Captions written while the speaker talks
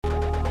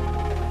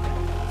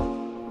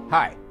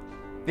Hi,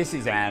 this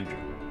is Andrew,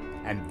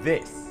 and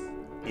this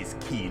is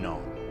Keen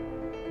On,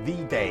 the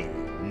daily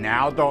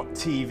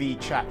now.tv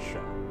chat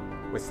show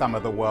with some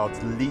of the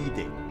world's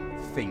leading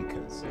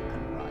thinkers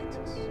and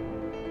writers.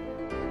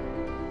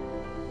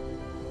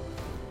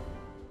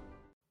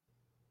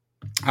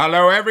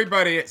 Hello,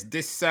 everybody. It's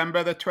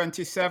December the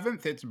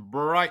 27th. It's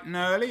bright and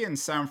early in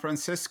San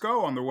Francisco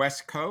on the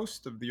west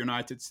coast of the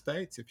United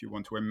States, if you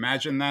want to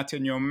imagine that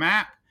in your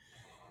map.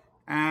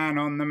 And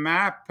on the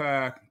map,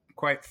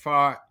 quite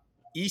far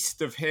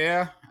east of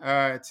here,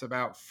 it's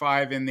about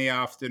 5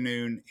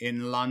 p.m.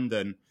 in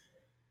London.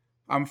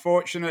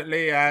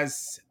 Unfortunately,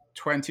 as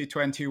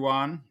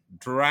 2021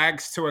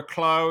 drags to a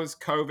close,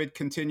 COVID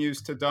continues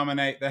to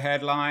dominate the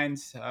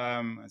headlines.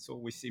 That's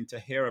all we seem to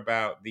hear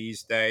about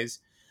these days.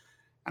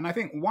 And I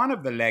think one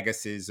of the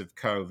legacies of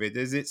COVID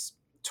is it's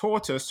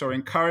taught us or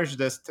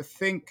encouraged us to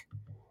think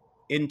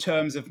in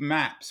terms of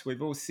maps.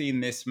 We've all seen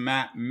this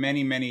map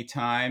many, many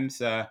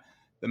times.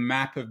 The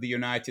map of the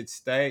United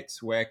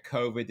States, where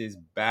COVID is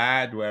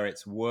bad, where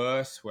it's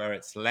worse, where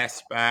it's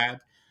less bad.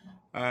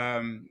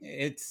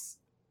 It's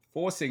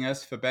forcing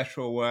us, for better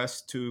or worse,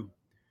 to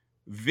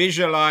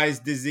visualize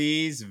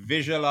disease,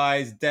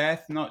 visualize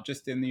death, not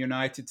just in the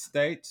United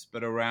States,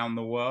 but around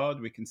the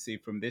world. We can see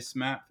from this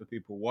map, for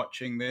people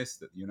watching this,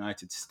 that the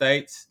United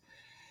States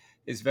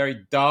is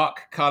very dark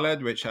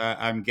colored, which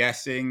I'm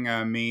guessing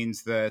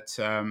means that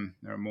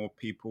there are more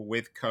people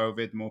with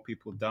COVID, more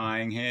people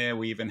dying here.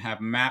 We even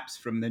have maps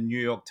from the New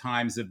York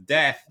Times of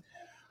death,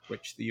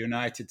 which the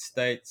United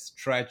States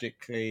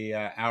tragically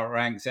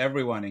outranks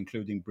everyone,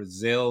 including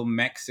Brazil,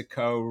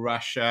 Mexico,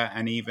 Russia,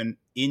 and even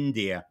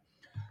India.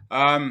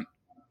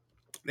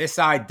 This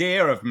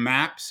idea of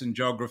maps and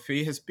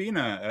geography has been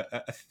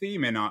a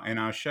theme in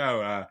our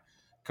show.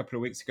 A couple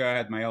of weeks ago, I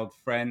had my old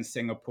friend,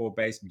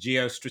 Singapore-based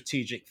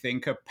geostrategic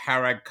thinker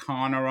Parag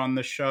Khanna on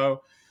the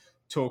show,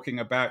 talking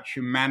about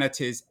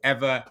humanity's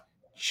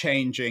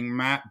ever-changing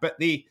map. But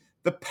the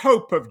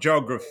Pope of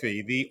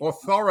geography, the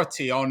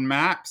authority on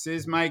maps,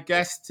 is my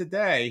guest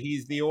today.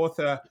 He's the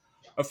author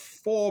of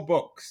 4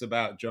 books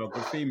about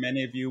geography.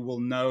 Many of you will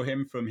know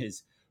him from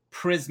his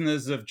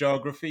Prisoners of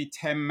Geography,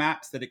 10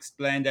 maps that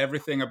explained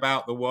everything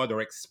about the world, or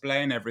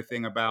explain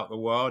everything about the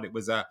world. It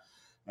was a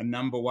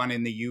number 1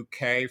 in the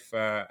UK for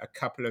a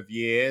couple of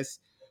years.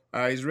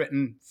 He's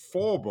written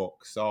 4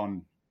 books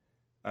on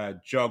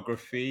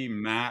geography,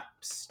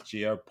 maps,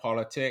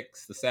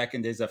 geopolitics. The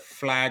second is A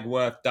Flag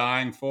Worth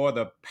Dying For,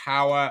 The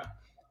Power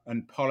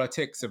and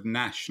Politics of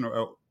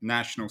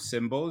National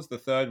Symbols. The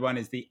third one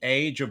is The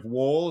Age of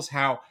Walls,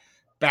 How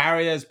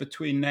Barriers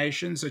Between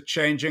Nations Are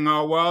Changing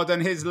Our World.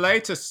 And his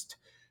latest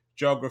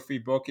geography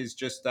book is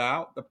just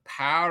out, The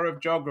Power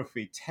of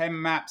Geography,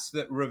 10 maps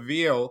that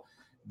reveal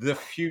the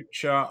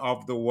future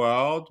of the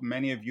world.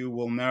 Many of you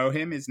will know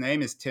him. His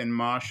name is Tim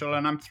Marshall,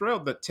 and I'm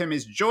thrilled that Tim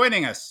is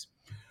joining us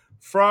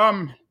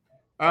from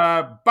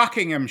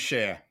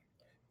Buckinghamshire.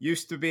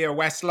 Used to be a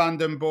West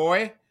London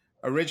boy,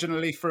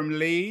 originally from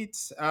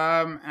Leeds,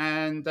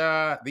 and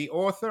the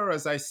author,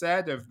 as I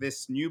said, of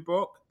this new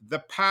book, The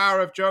Power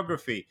of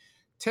Geography.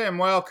 Tim,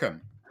 welcome.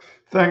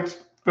 Thanks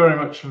very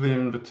much for the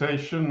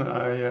invitation.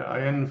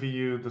 I envy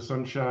you the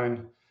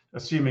sunshine,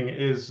 assuming it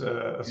is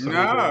a sunny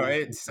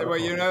day. No, well,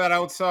 you know that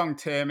old song,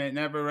 Tim, it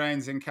never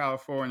rains in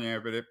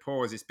California, but it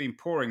pours. It's been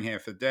pouring here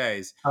for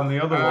days. And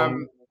the other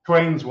one,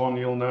 Twain's one,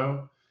 you'll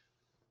know,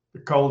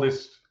 the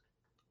coldest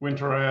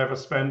winter I ever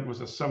spent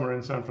was a summer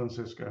in San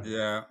Francisco.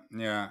 Yeah,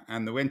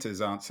 and the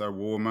winters aren't so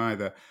warm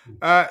either.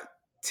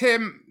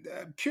 Tim,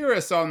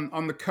 curious on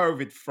the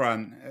COVID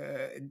front.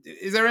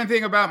 Is there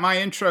anything about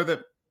my intro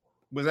that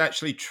was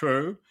actually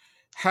true?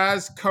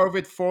 Has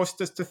COVID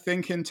forced us to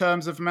think in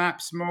terms of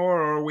maps more,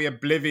 or are we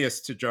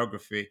oblivious to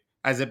geography?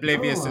 As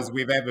oblivious as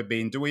we've ever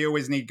been? Do we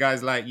always need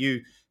guys like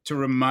you to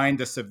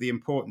remind us of the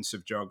importance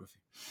of geography?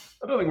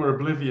 I don't think we're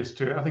oblivious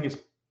to it. I think it's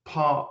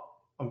part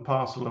and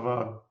parcel of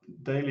our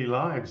daily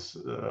lives.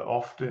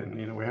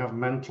 Often, we have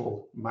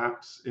mental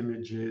maps,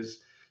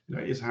 images.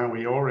 It is how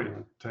we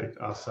orientate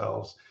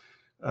ourselves.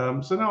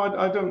 So no,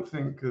 I don't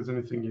think there's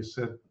anything you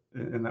said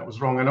and that was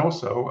wrong. And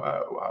also,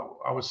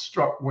 I was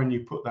struck when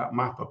you put that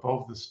map up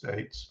of the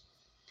states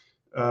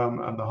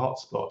and the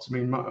hotspots. I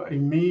mean,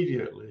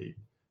 immediately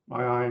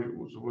my eye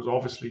was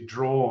obviously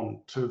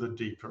drawn to the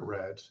deeper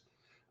red,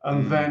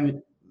 and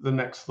then the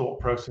next thought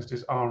process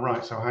is,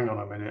 right, so hang on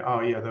a minute.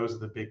 Oh yeah, those are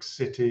the big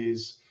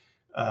cities,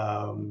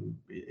 on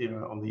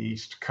the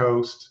East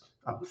Coast.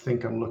 I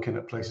think I'm looking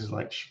at places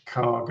like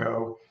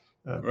Chicago.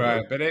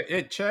 Right, but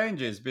it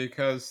changes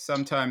because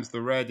sometimes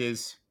the red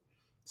is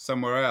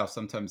somewhere else.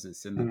 Sometimes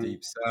it's in the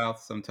deep south.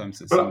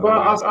 Sometimes it's. But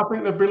I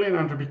think they're brilliant,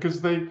 Andrew,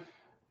 because they're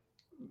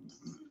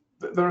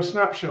a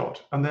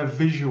snapshot and they're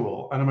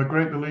visual, and I'm a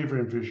great believer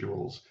in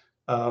visuals.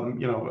 I've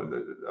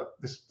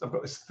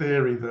got this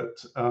theory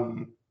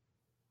that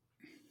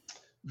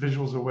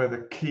visuals are where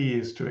the key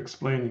is to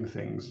explaining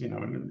things.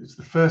 And it's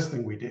the first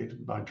thing we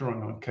did by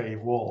drawing on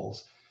cave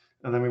walls.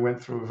 And then we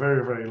went through a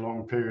very, very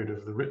long period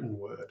of the written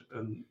word.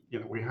 And,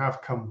 we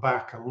have come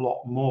back a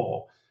lot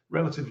more,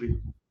 relatively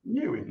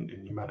new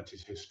in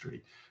humanities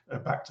history,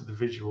 back to the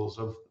visuals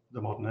of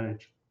the modern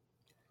age.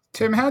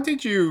 Tim, how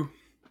did you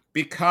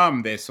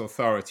become this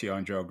authority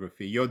on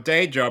geography? Your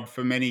day job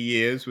for many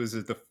years was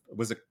a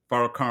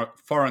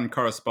foreign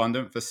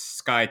correspondent for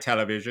Sky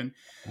Television.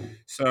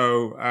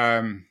 So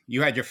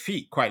you had your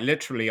feet quite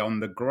literally on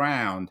the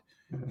ground.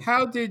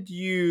 How did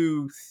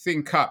you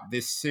think up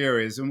this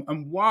series,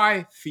 and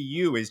why for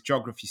you is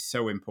geography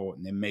so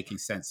important in making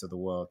sense of the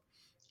world?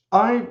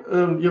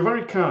 You're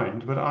very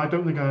kind, but I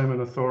don't think I am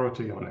an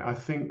authority on it. I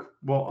think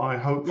what I Well,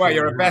 hopefully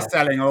you're a have.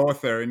 best-selling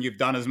author, and you've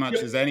done as much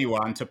Yeah, as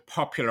anyone to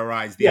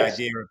popularize the yes,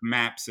 idea of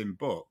maps in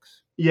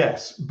books.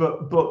 yes,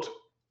 but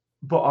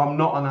I'm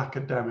not an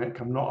academic.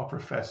 I'm not a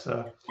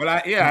professor.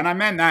 Well, yeah, and I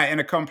meant that in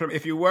a compliment.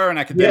 If you were an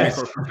academic Yes.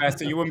 or a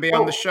professor, you wouldn't be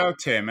on the Well, show,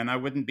 Tim, and I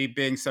wouldn't be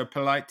being so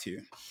polite to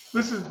you.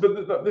 this is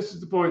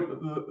the point.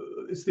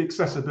 It's the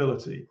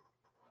accessibility,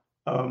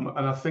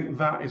 and I think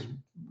that is,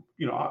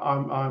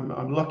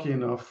 I'm lucky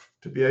enough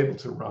to be able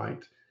to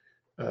write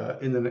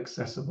in an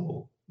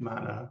accessible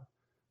manner,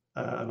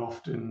 and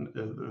often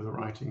the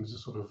writings are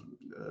sort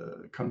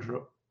of conjure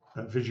up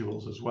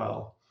visuals as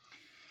well.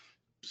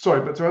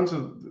 Sorry, but to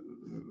answer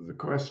the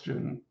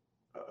question,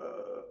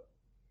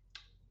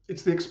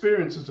 it's the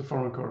experience as a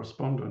foreign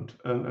correspondent,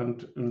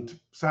 and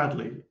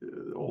sadly,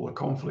 all the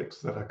conflicts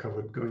that I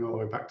covered, going all the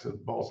way back to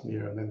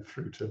Bosnia and then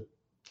through to,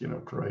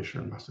 Croatia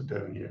and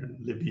Macedonia and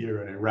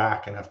Libya and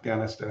Iraq and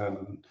Afghanistan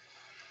and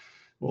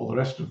all the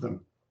rest of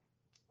them.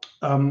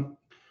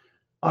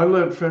 I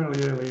learned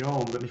fairly early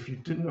on that if you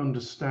didn't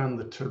understand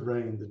the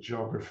terrain, the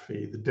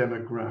geography, the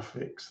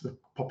demographics, the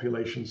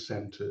population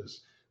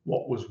centers,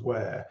 what was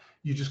where,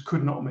 you just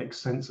could not make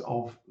sense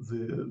of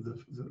the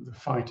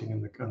fighting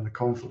and the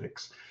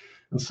conflicts.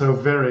 And so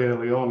very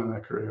early on in their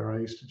career, I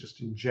used to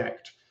just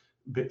inject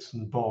bits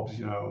and bobs.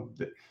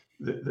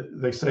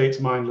 They say it's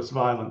mindless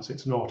violence.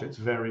 It's not. It's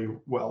very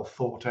well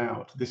thought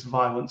out. This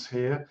violence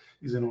here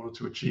is in order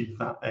to achieve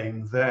that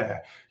aim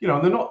there.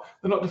 And they're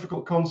not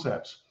difficult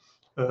concepts.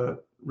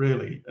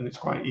 Really, and it's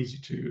quite easy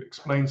to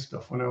explain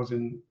stuff. When I was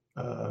in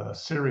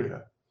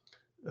Syria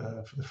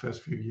for the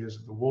first few years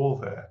of the war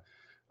there,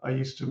 I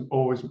used to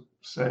always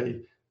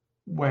say,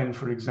 when,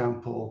 for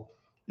example,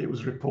 it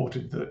was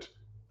reported that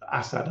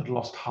Assad had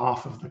lost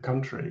half of the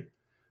country,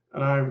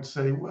 and I would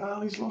say,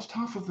 well, he's lost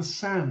half of the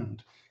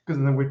sand,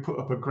 because then we'd put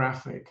up a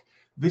graphic.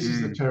 This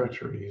is the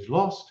territory he's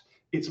lost.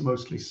 It's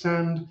mostly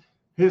sand.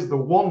 Here's the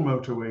one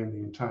motorway in the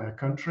entire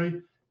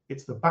country.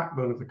 It's the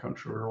backbone of the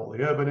country where all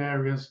the urban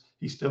areas.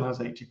 He still has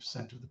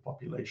 80% of the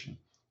population.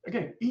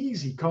 Again,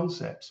 easy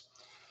concepts.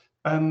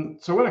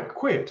 And so when I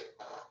quit,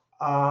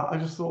 I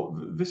just thought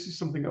this is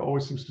something that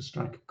always seems to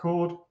strike a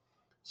chord.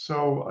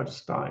 So I just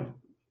started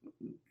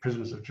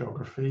Prisoners of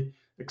Geography,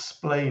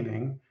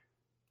 explaining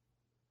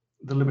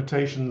the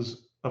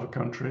limitations of a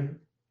country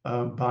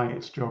by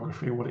its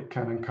geography, what it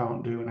can and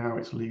can't do, and how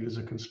its leaders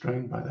are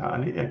constrained by that.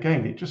 And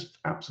it just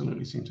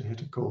absolutely seemed to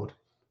hit a chord.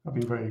 I've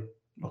been very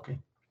lucky.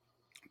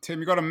 Tim,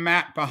 you've got a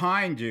map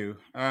behind you.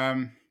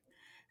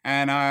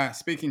 And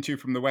speaking to you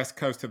from the west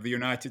coast of the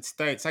United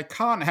States, I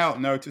can't help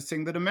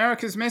noticing that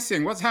America's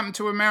missing. What's happened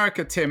to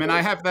America, Tim? And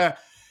I have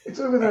It's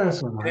over there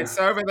somewhere. It's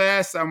over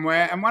there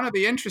somewhere. And one of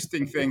the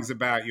interesting things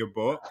about your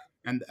book,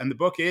 and the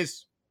book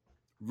is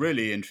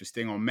really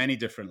interesting on many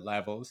different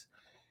levels,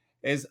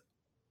 is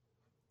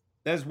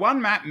there's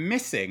one map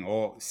missing,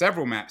 or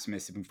several maps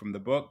missing from the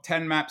book,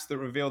 10 maps that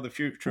reveal the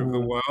future of the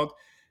world.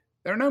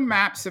 There are no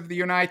maps of the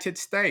United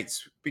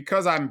States.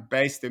 Because I'm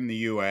based in the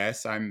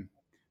US, I'm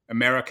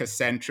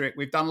America-centric.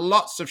 We've done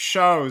lots of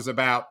shows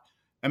about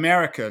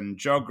American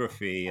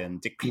geography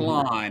and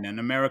decline and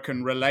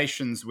American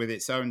relations with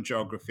its own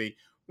geography.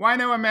 Why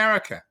no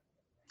America?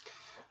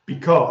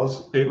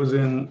 Because it was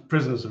in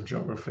Prisoners of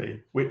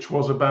Geography, which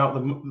was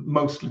about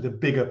mostly the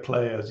bigger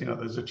players.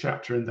 There's a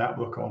chapter in that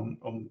book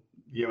on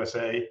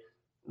USA,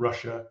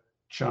 Russia,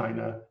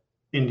 China,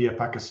 India,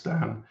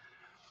 Pakistan,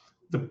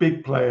 the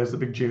big players, the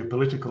big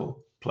geopolitical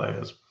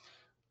players.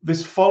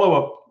 This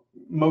follow-up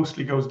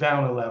mostly goes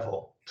down a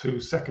level to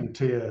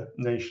second-tier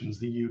nations,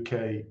 the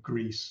UK,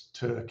 Greece,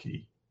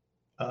 Turkey,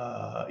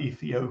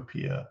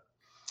 Ethiopia,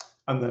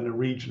 and then a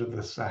region of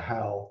the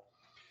Sahel.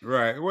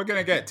 Right. We're going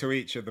to get to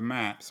each of the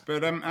maps.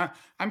 But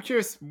I'm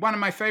curious, one of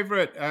my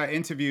favorite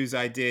interviews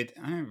I did,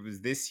 I don't know if it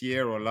was this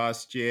year or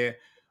last year,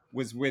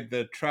 was with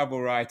the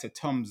travel writer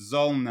Tom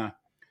Zollner.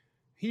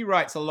 He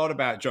writes a lot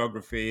about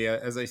geography.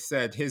 As I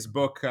said, his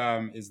book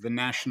is The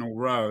National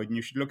Road, and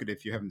you should look at it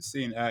if you haven't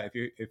seen,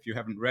 if you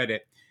haven't read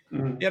it.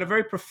 He had a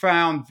very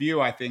profound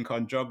view, I think,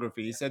 on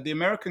geography. He said the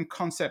American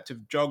concept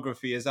of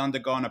geography has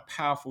undergone a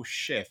powerful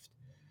shift.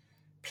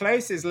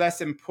 Place is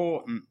less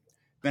important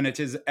than it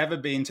has ever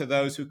been to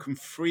those who can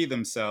free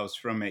themselves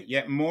from it,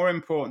 yet more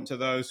important to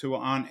those who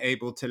aren't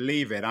able to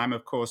leave it. I'm,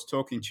 of course,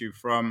 talking to you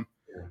from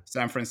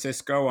San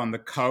Francisco on the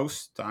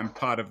coast. I'm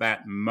part of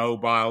that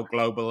mobile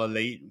global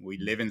elite. We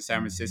live in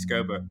San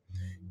Francisco, but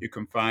you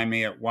can find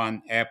me at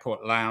one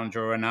airport lounge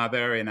or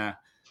another in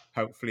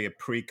hopefully a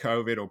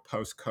pre-COVID or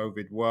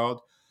post-COVID world.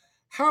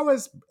 How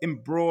has, in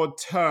broad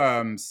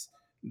terms,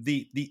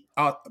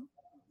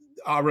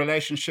 our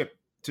relationship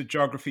to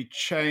geography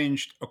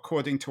changed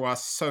according to our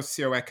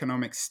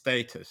socioeconomic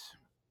status?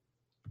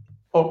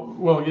 Oh,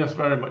 well, yes,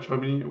 very much. I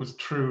mean, it was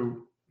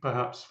true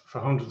perhaps for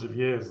hundreds of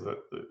years that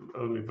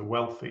only the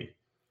wealthy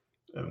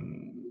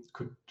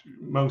could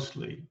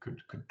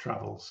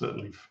travel,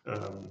 certainly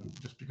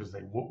just because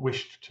they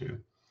wished to.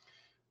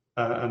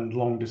 And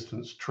long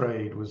distance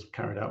trade was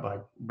carried out by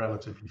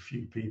relatively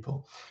few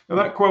people. Now,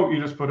 that quote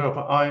you just put up,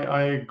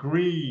 I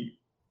agree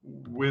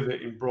with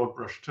it in broad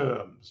brush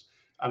terms.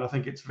 And I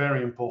think it's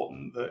very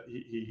important that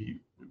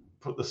he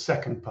put the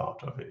second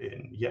part of it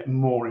in, yet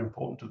more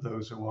important to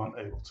those who aren't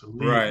able to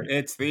leave. Right.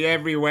 It's the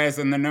everywheres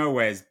and the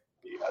nowheres.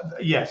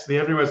 Yes, the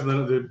everywheres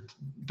and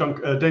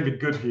David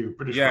Goodhue,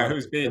 British writer.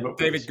 Who's been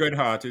David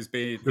Goodhart, who's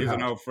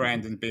an old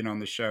friend and been on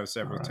the show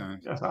several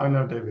times. Yes, I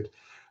know David.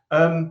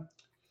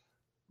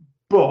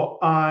 But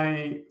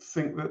I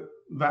think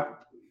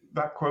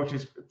that quote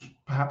is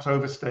perhaps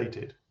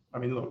overstated. I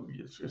mean, look,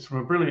 it's from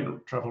a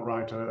brilliant travel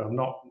writer. I'm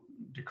not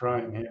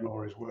decrying him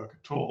or his work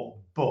at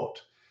all,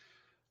 but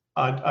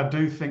I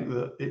do think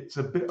that it's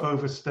a bit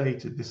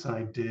overstated, this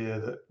idea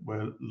that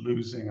we're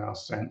losing our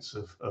sense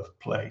of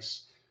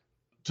place.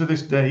 To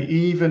this day,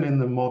 even in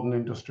the modern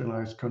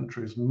industrialized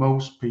countries,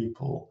 most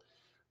people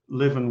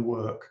live and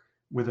work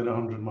within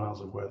 100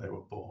 miles of where they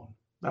were born.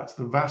 That's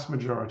the vast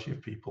majority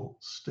of people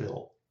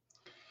still.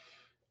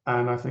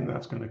 And I think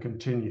that's going to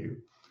continue.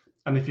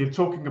 And if you're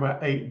talking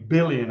about 8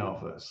 billion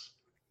of us,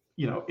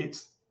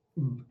 it's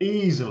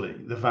easily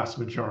the vast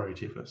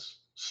majority of us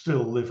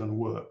still live and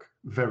work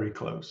very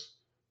close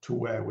to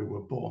where we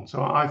were born.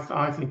 So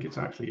I think it's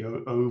actually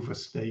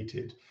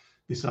overstated,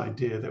 this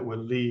idea that we're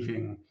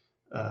leaving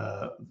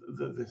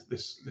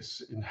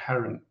this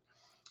inherent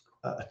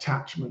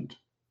attachment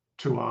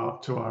to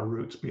our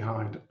roots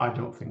behind. I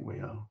don't think we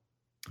are.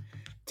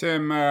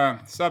 Tim,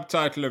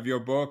 subtitle of your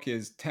book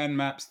is 10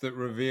 Maps That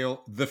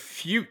Reveal the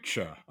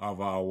Future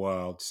of Our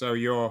World. So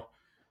you're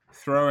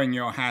throwing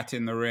your hat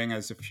in the ring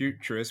as a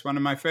futurist. One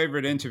of my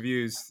favorite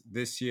interviews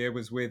this year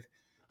was with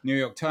New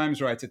York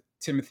Times writer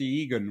Timothy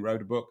Egan,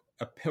 wrote a book,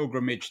 A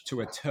Pilgrimage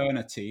to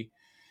Eternity.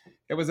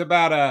 It was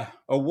about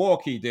a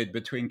walk he did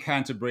between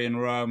Canterbury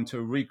and Rome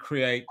to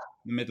recreate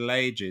the Middle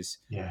Ages.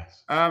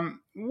 Yes.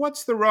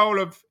 What's the role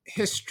of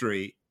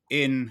history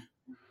in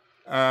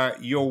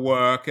your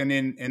work and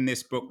in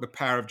this book, The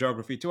Power of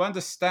Geography? To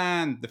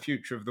understand the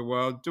future of the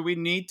world, do we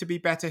need to be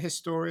better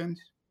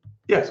historians?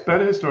 Yes,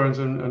 better historians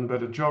and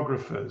better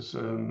geographers.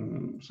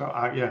 So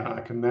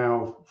I can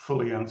now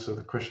fully answer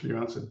the question you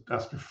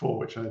asked before,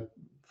 which I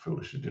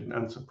foolishly didn't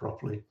answer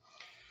properly.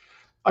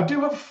 I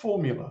do have a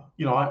formula.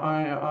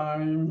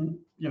 I'm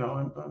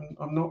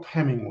not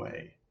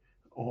Hemingway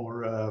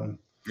or.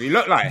 You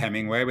look like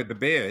Hemingway with the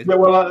beard. Yeah,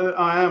 well,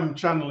 I am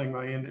channeling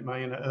my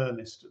inner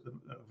Ernest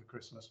over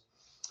Christmas.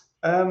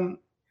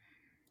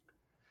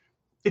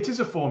 It is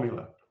a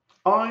formula.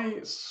 I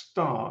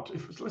start,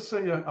 let's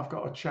say I've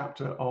got a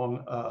chapter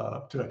on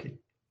Turkey.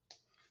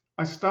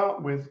 I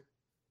start with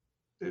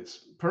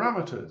its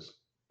parameters,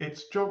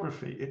 its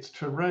geography, its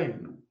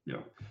terrain.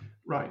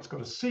 Right, it's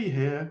got a sea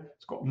here,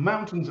 it's got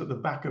mountains at the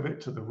back of it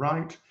to the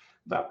right.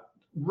 That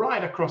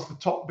right across the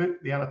top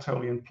bit, the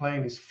Anatolian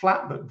plain, is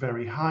flat but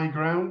very high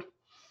ground.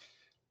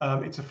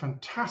 It's a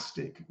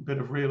fantastic bit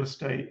of real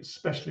estate,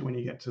 especially when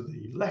you get to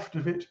the left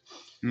of it.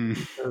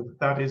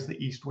 That is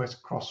the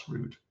east-west cross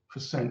route for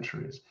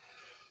centuries.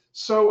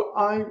 So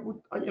I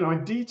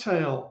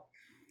detail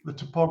the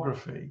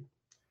topography,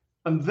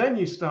 and then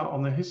you start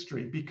on the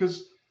history,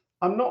 because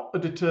I'm not a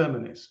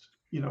determinist.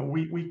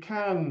 We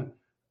can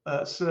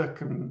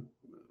circumvent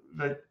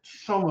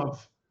some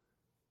of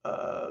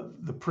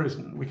the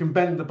prison. We can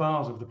bend the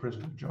bars of the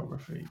prison of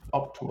geography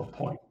up to a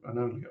point, and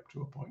only up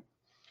to a point.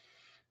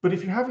 But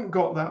if you haven't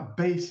got that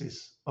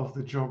basis of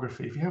the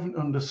geography, if you haven't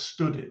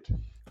understood it,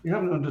 you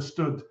haven't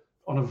understood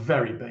on a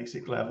very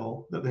basic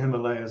level that the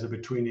Himalayas are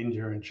between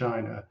India and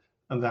China,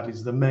 and that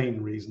is the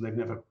main reason they've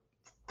never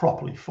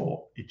properly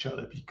fought each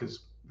other,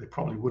 because they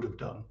probably would have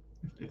done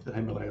if the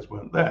Himalayas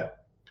weren't there.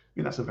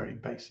 That's a very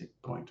basic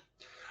point.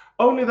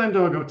 Only then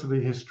do I go to the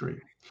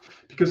history,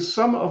 because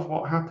some of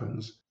what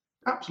happens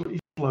absolutely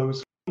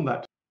flows from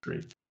that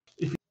history.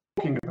 If you're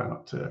talking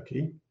about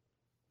Turkey,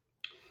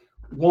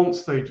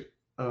 once they'd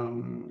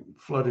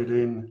flooded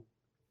in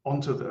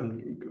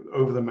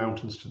over the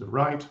mountains to the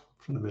right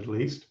from the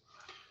Middle East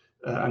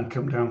and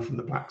come down from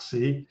the Black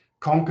Sea,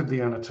 conquered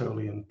the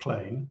Anatolian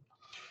plain.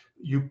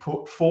 You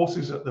put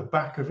forces at the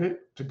back of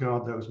it to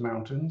guard those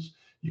mountains.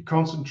 You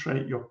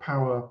concentrate your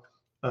power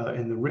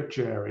in the rich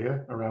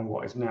area around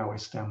what is now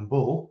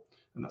Istanbul,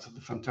 and that's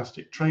the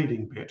fantastic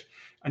trading bit.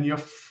 And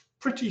you're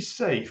pretty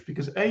safe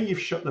because A,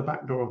 you've shut the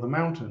back door of the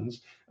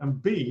mountains,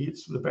 and B,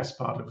 it's the best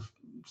part of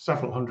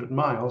several hundred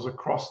miles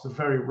across the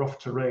very rough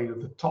terrain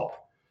of the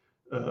top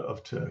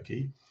of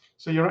Turkey.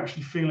 So you're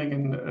actually feeling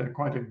in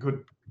quite a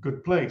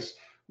good place.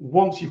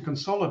 Once you've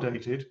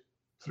consolidated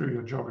through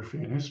your geography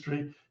and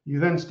history, you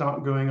then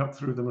start going up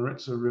through the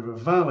Maritsa River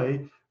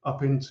Valley,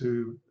 up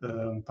into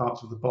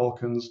parts of the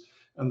Balkans,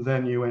 and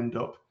then you end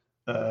up,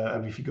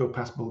 and if you go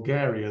past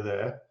Bulgaria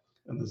there,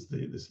 and there's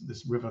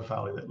this river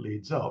valley that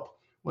leads up.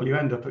 Well, you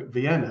end up at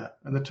Vienna,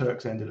 and the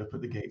Turks ended up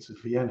at the gates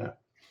of Vienna.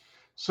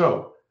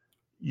 So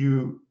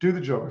you do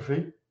the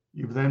geography,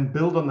 you then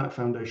build on that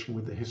foundation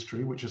with the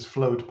history, which has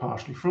flowed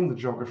partially from the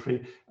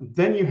geography, and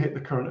then you hit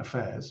the current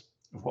affairs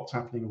of what's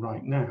happening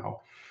right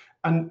now.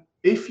 And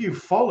if you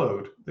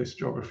followed this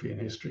geography and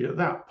history at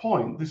that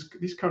point,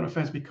 these current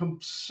affairs become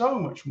so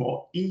much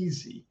more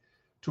easy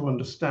to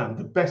understand.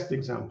 The best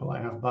example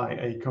I have by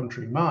a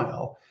country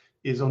mile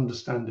is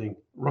understanding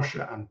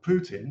Russia and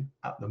Putin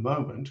at the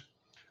moment,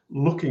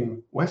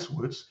 looking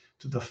westwards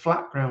to the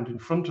flat ground in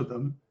front of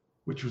them,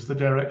 which was the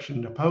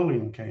direction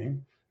Napoleon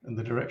came and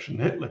the direction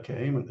Hitler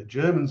came, and the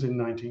Germans in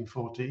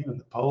 1914, and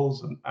the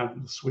Poles and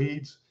the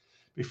Swedes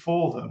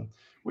before them.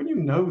 When you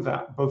know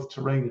that, both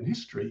terrain and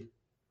history,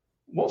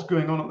 what's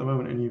going on at the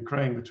moment in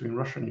Ukraine between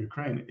Russia and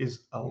Ukraine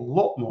is a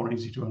lot more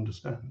easy to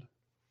understand.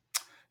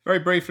 Very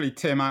briefly,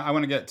 Tim, I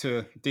want to get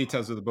to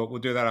details of the book. We'll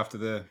do that after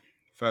the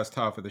first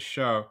half of the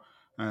show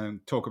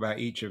and talk about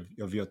each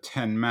of your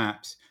 10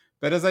 maps.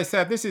 But as I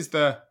said, this is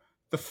the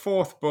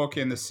fourth book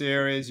in the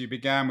series. You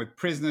began with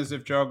Prisoners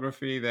of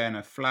Geography, then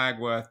A Flag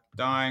Worth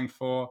Dying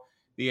For,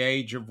 The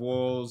Age of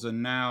Walls,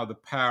 and now The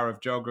Power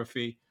of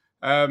Geography.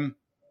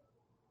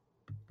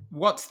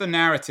 What's the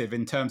narrative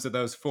in terms of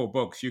those four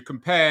books? You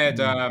compared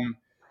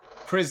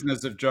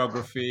Prisoners of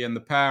Geography and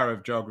The Power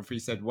of Geography. You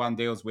said one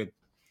deals with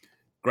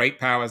great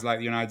powers like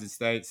the United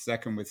States,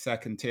 second with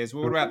second tiers.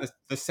 What about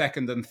the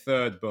second and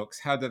third books?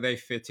 How do they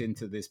fit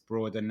into this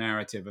broader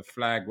narrative, A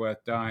Flag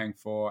Worth Dying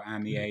For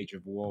and The Age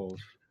of Walls?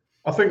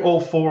 I think all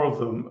four of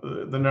them,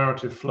 the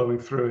narrative flowing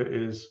through it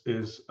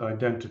is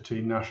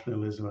identity,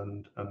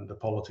 nationalism, and the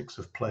politics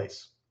of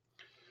place.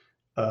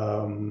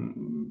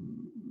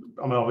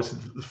 I mean, obviously,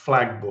 the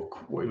flag book,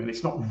 I mean,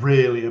 it's not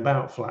really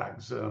about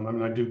flags. I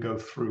mean, I do go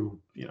through,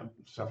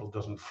 several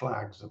dozen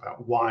flags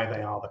about why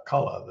they are the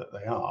color that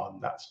they are, and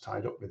that's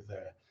tied up with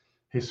their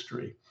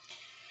history.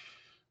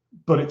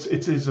 But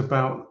it is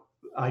about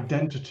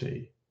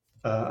identity,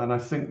 and I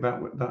think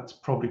that's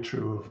probably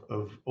true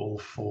of all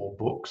four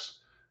books.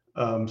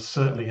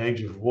 Certainly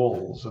Age of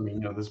Walls. I mean,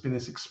 there's been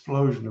this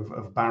explosion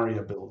of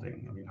barrier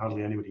building. I mean,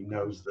 hardly anybody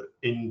knows that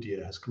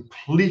India has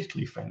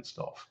completely fenced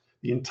off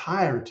the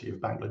entirety of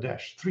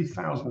Bangladesh,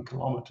 3,000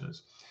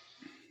 kilometers.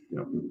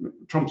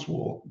 Trump's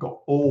wall got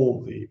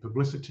all the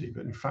publicity,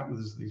 but in fact,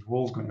 there's these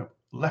walls going up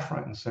left,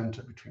 right, and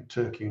center between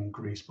Turkey and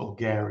Greece,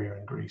 Bulgaria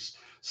and Greece,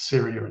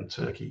 Syria and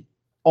Turkey,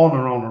 on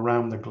and on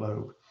around the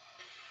globe.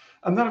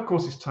 And that, of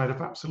course, is tied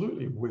up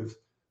absolutely with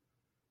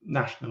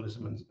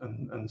nationalism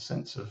and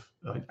sense of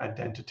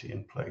identity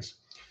in place.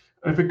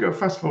 And if we go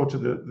fast forward to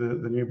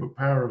the new book,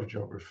 Power of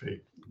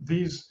Geography,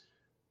 these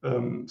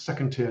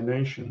second-tier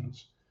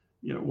nations,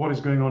 what is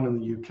going on in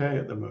the UK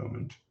at the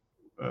moment,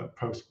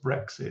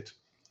 post-Brexit,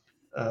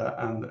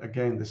 and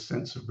again, this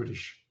sense of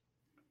British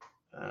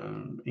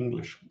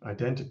English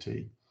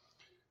identity,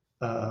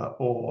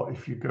 or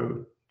if you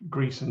go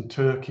Greece and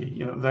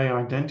Turkey, they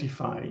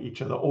identify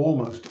each other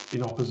almost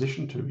in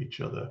opposition to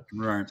each other.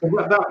 Right. So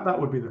that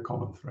would be the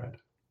common thread.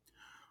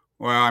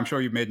 Well, I'm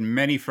sure you've made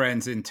many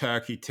friends in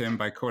Turkey, Tim,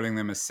 by calling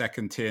them a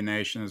second-tier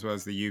nation as well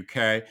as the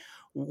UK.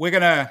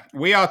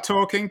 We are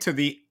talking to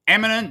the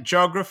eminent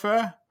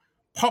geographer,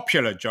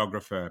 popular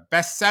geographer,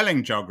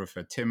 best-selling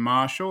geographer, Tim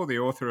Marshall, the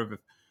author of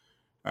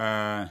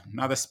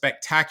another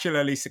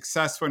spectacularly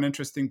successful and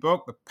interesting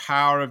book, The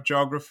Power of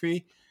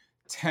Geography,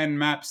 10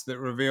 maps that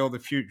reveal the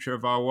future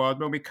of our world.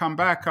 When we come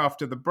back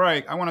after the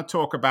break, I want to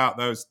talk about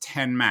those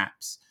 10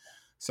 maps.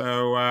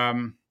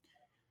 So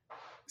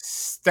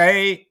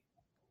stay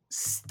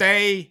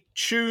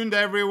tuned,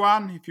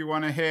 everyone, if you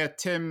want to hear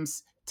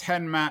Tim's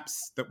 10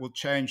 maps that will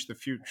change the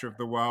future of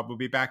the world. We'll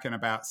be back in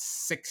about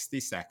 60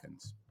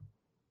 seconds.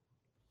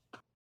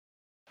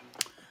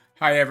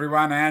 Hi,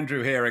 everyone.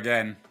 Andrew here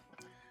again.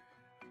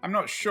 I'm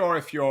not sure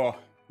if you're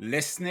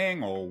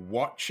listening or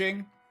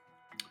watching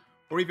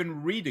or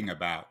even reading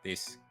about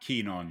this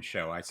Keen On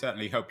show. I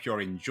certainly hope you're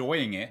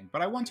enjoying it,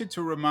 but I wanted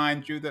to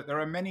remind you that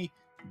there are many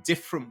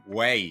different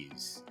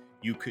ways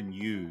you can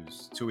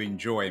use to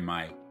enjoy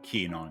my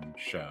Keen On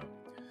show.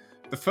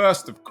 The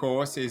first, of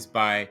course, is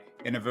by,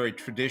 in a very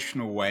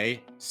traditional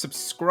way,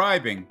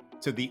 subscribing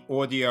to the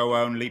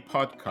audio-only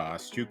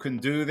podcast. You can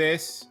do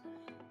this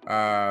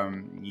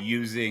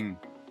using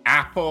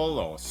Apple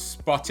or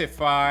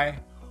Spotify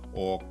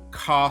or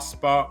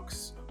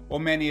Castbox or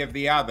many of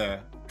the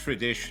other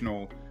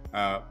traditional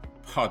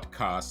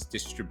podcast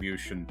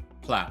distribution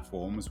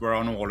platforms. We're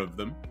on all of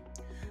them.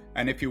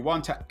 And if you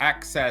want to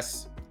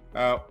access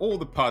all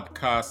the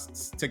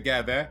podcasts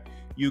together,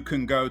 you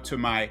can go to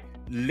my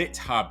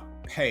LitHub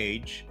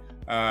page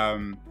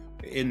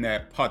in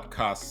their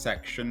podcast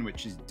section,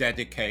 which is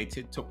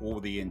dedicated to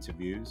all the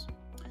interviews.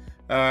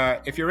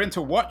 If you're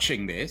into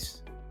watching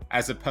this,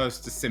 as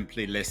opposed to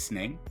simply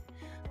listening,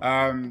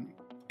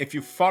 if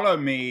you follow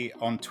me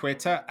on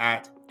Twitter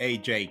at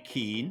AJ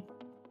Keen,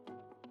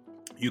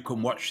 you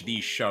can watch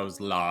these shows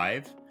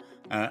live,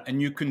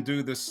 and you can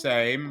do the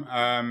same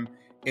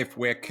if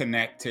we're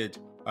connected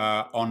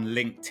on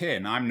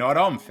LinkedIn. I'm not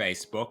on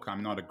Facebook.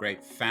 I'm not a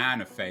great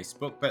fan of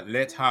Facebook, but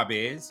LitHub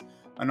is.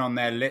 And on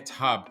their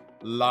LitHub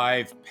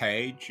live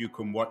page, you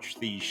can watch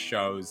these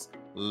shows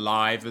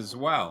live as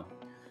well.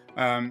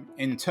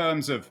 In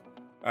terms of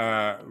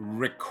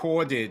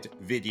recorded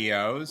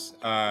videos,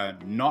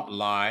 not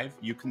live,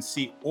 you can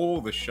see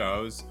all the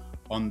shows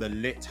on the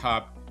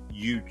LitHub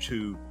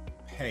YouTube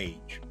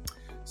page.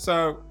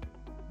 So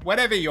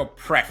whatever your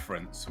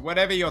preference,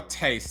 whatever your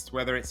taste,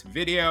 whether it's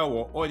video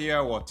or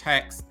audio or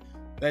text,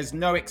 there's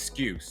no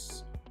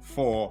excuse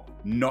for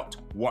not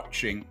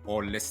watching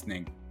or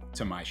listening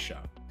to my show.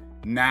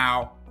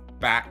 Now,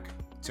 back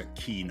to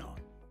Keen On.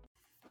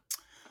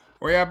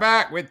 We are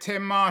back with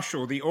Tim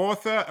Marshall, the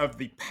author of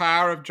The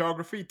Power of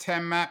Geography,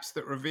 10 Maps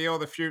That Reveal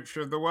the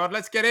Future of the World.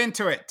 Let's get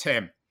into it,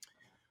 Tim.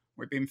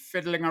 We've been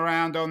fiddling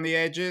around on the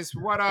edges.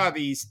 What are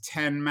these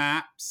 10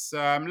 maps?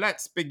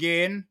 Let's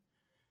begin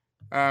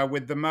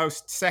with the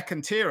most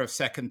second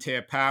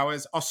tier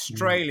powers,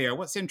 Australia.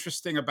 What's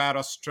interesting about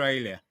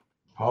Australia?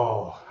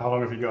 Oh, how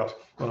long have you got?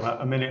 Well,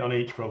 about a minute on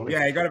each, probably.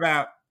 Yeah,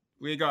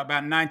 we got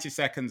about 90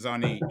 seconds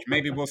on each.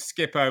 Maybe we'll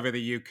skip over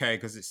the UK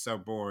because it's so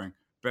boring.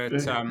 But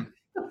it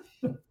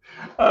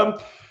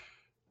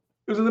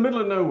was in the middle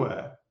of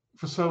nowhere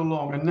for so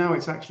long, and now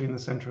it's actually in the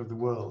center of the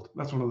world.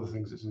 That's one of the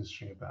things that's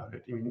interesting about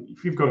it. I mean,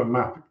 if you've got a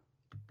map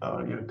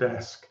on your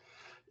desk,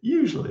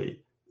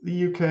 usually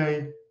the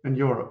UK and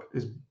Europe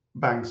is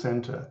bang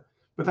center,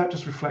 but that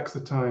just reflects the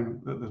time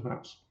that the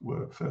maps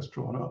were first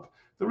drawn up.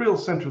 The real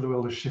center of the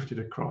world has shifted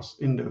across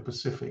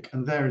Indo-Pacific,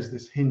 and there is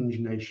this hinge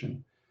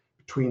nation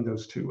between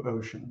those two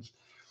oceans.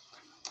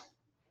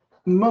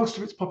 Most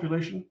of its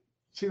population,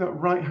 see that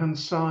right-hand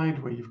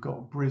side where you've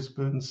got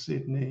Brisbane,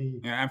 Sydney.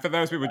 Yeah, and for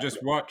those people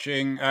just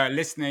watching,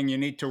 listening, you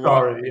need to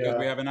watch because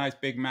we have a nice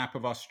big map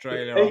of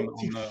Australia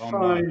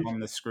on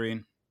the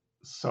screen.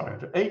 Sorry,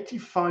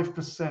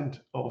 85%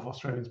 of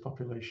Australia's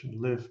population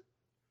live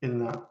in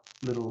that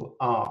little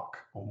arc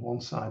on one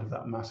side of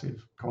that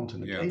massive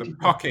continent. Yeah, the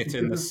pocket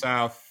in the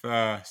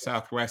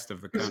southwest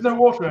of the country. There's no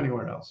water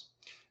anywhere else.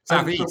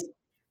 Southeast.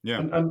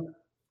 And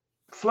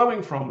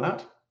flowing from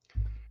that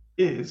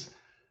is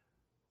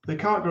they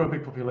can't grow a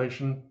big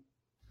population,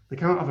 they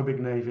can't have a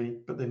big navy,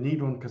 but they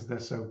need one because they're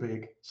so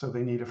big. So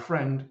they need a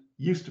friend.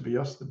 Used to be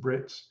us, the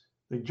Brits.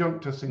 They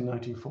junked us in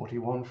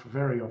 1941 for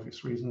very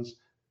obvious reasons,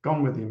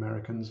 gone with the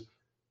Americans.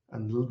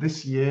 And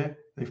this year,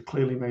 they've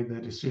clearly made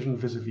their decision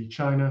vis-a-vis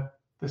China.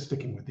 They're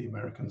sticking with the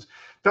Americans.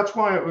 That's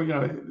why,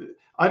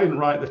 I didn't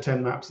write the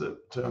 10 maps that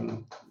are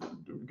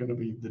going to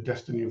be the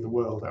destiny of the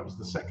world. That was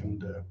the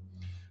second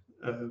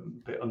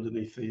bit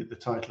underneath the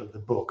title of the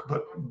book.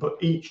 But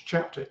each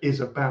chapter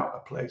is about a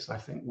place I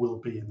think will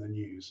be in the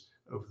news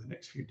over the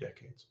next few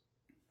decades.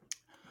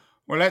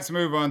 Well, let's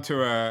move on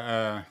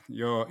to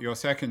your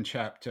second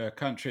chapter, a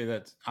country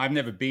that I've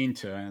never been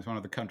to, and it's one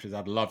of the countries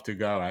I'd love to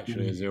go,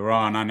 actually, is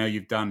Iran. I know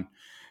you've done,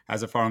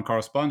 as a foreign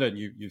correspondent,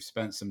 you've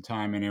spent some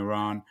time in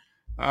Iran.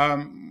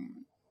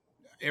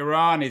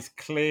 Iran is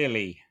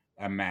clearly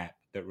a map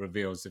that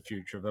reveals the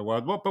future of the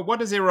world. But what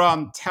does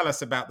Iran tell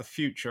us about the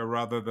future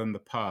rather than the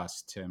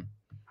past, Tim?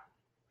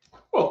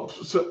 Well,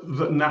 so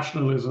the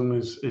nationalism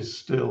is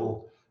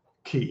still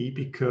key,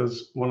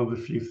 because one of the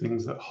few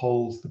things that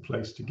holds the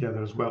place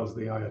together, as well as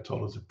the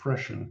Ayatollah's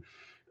oppression,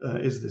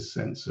 is this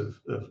sense of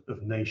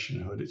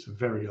nationhood. It's a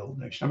very old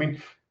nation. I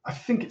mean, I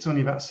think it's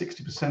only about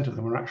 60% of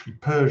them are actually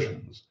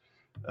Persians.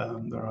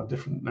 There are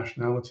different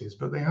nationalities,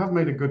 but they have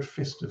made a good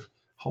fist of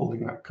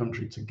holding that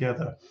country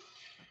together.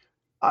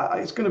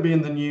 It's going to be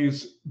in the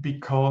news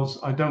because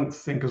I don't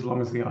think, as long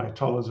as the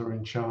Ayatollahs are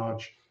in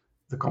charge,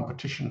 the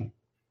competition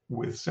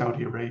with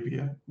Saudi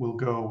Arabia will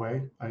go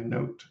away. I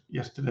note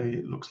yesterday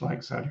it looks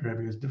like Saudi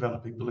Arabia is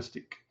developing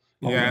ballistic.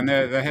 Yeah, and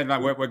the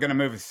headline, we're going to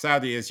move with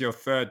Saudi as your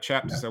third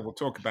chapter, so we'll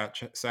talk about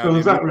Saudi. So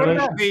there's that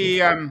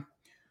relationship.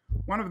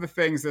 One of the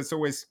things that's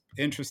always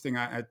interesting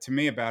to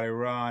me about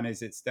Iran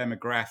is its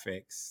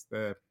demographics,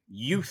 the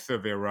youth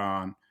of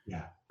Iran.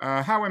 Yeah.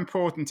 How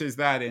important is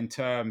that in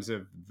terms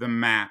of the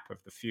map of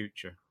the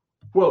future?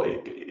 Well,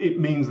 it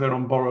means they're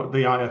on borrowed. The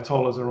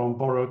Ayatollahs are on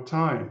borrowed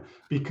time,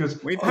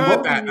 because we've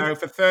heard that now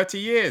for 30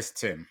 years,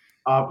 Tim.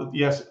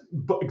 Yes,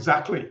 but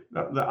exactly.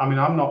 I mean,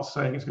 I'm not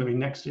saying it's going to be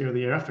next year or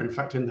the year after. In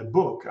fact, in the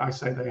book, I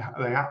say they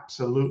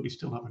absolutely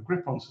still have a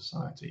grip on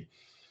society.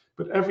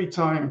 But every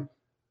time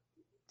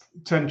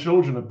 10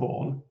 children are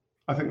born,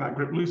 I think that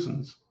grip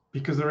loosens,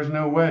 because there is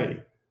no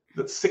way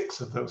that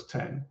 6 of those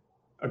 10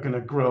 are going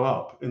to grow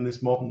up in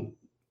this modern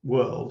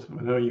world.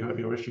 I know you have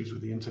your issues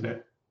with the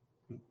internet,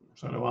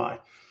 so do I.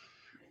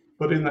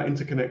 But in that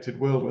interconnected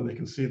world, when they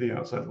can see the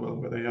outside world,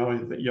 where they are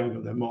young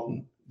and they're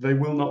modern, they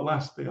will not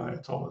last, the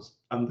Ayatollahs.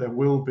 And there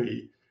will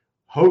be,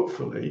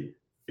 hopefully,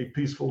 a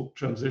peaceful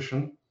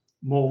transition.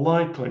 More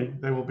likely,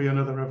 there will be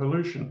another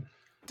revolution.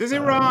 Does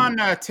Iran,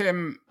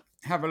 Tim,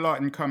 have a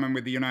lot in common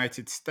with the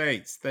United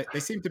States? They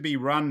seem to be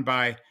run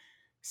by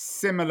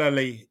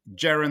similarly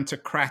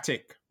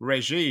gerontocratic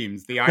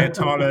regimes. The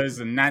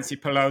Ayatollahs and Nancy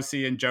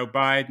Pelosi and Joe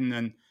Biden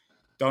and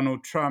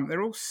Donald Trump,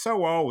 they're all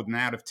so old and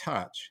out of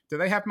touch. Do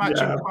they have much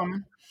in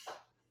common?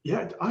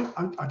 Yeah, I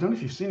don't know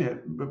if you've seen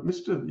it, but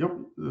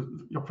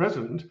your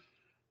president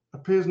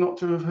appears not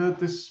to have heard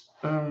this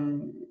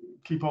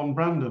 "keep on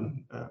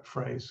Brandon"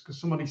 phrase, because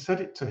somebody said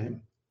it to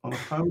him on a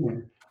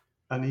phone,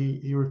 and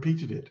he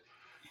repeated it.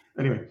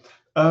 Anyway,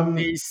 um,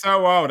 He's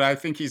so old, I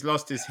think he's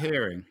lost his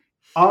hearing.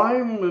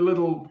 I'm a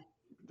little.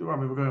 I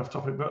mean, we're going off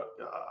topic, but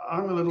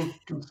I'm a little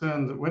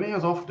concerned that when he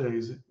has off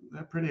days,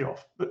 they're pretty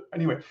off. But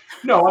anyway,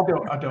 no, I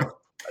don't. I don't.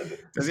 The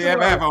Does he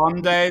ever have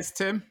on days,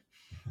 Tim?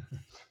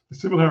 the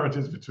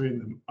similarities between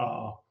them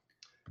are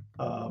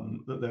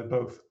that they're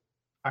both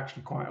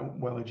actually quite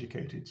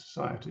well-educated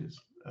societies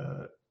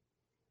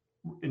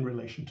in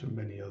relation to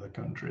many other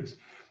countries.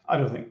 I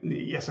don't think,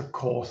 yes, of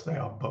course, they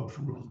are both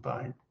ruled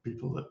by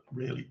people that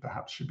really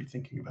perhaps should be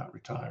thinking about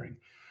retiring.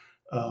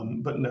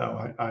 But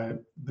no,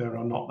 there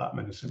are not that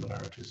many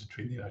similarities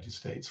between the United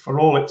States. For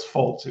all its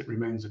faults, it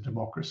remains a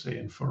democracy,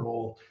 and for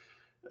all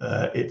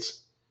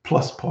its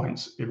plus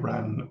points,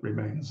 Iran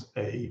remains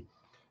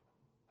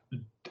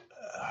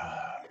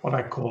what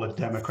I call a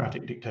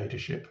democratic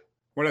dictatorship.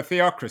 Well, a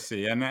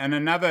theocracy, and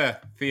another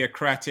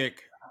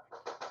theocratic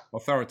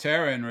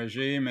authoritarian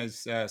regime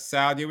is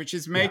Saudi, which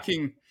is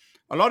making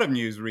a lot of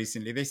news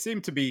recently. They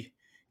seem to be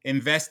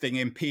investing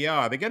in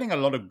PR. They're getting a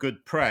lot of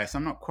good press.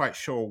 I'm not quite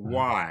sure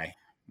why.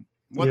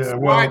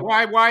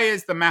 Why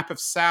is the map of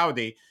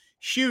Saudi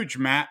huge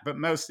map, but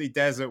mostly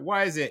desert?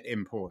 Why is it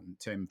important,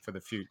 Tim, for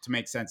the future, to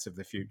make sense of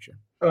the future?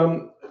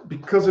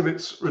 Because of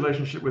its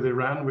relationship with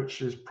Iran,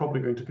 which is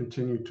probably going to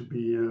continue to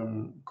be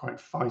quite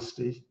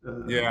feisty.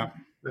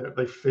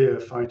 They fear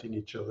fighting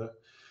each other.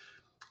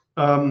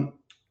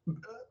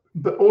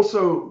 But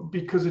also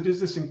because it is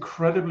this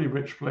incredibly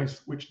rich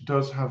place, which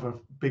does have a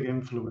big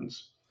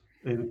influence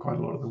in quite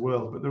a lot of the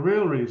world. But the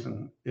real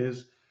reason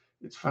is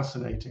it's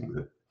fascinating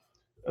that,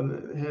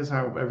 and here's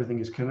how everything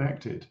is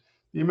connected.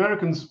 The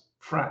Americans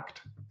fracked.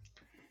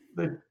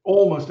 They're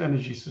almost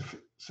energy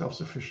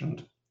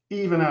self-sufficient,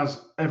 even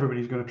as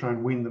everybody's going to try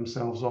and wean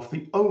themselves off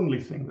the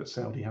only thing that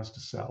Saudi has to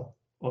sell,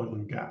 oil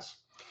and gas.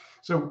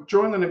 So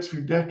during the next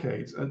few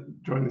decades,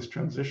 during this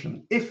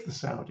transition, if the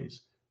Saudis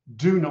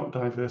do not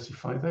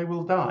diversify, they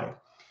will die.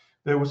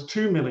 There was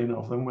 2 million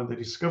of them when they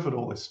discovered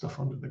all this stuff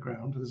under the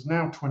ground. There's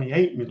now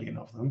 28 million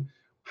of them.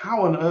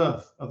 How on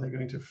earth are they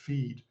going to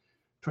feed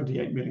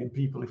 28 million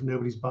people if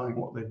nobody's buying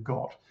what they've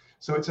got?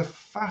 So it's a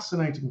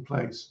fascinating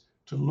place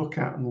to look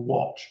at and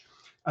watch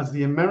as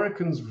the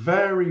Americans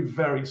very,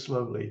 very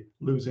slowly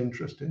lose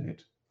interest in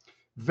it,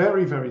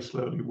 very, very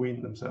slowly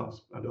wean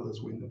themselves and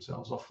others wean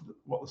themselves off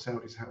what the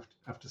Saudis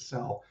have to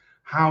sell.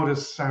 How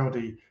does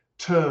Saudi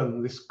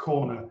turn this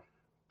corner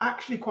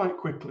actually quite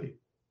quickly?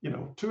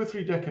 2 or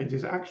 3 decades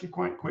is actually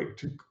quite quick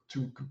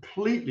to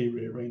completely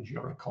rearrange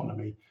your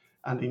economy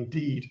and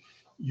indeed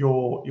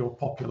your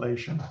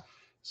population.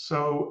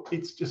 So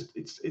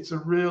it's a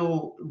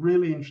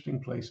really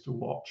interesting place to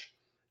watch.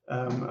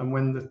 And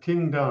when the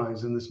king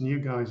dies and this new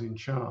guy's in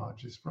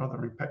charge, this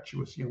rather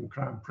impetuous young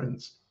crown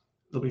prince,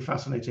 it'll be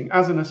fascinating.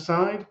 As an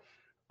aside,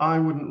 I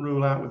wouldn't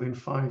rule out within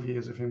 5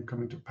 years of him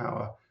coming to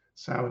power,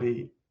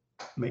 Saudi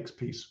makes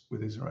peace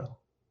with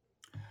Israel.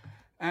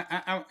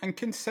 And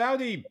can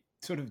Saudi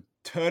sort of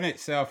turn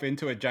itself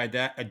into a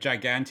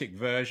gigantic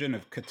version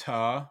of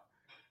Qatar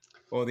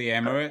or the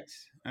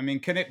Emirates? I mean,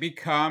 can it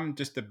become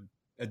just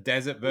a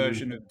desert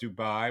version of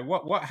Dubai?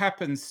 What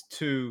happens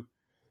to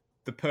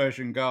the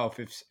Persian Gulf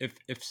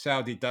if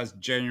Saudi does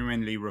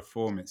genuinely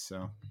reform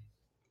itself?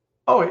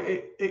 Oh,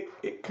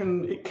 it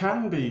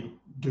can be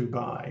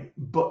Dubai,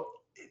 but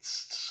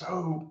it's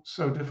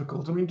so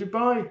difficult. I mean,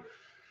 Dubai,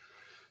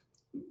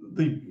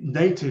 the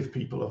native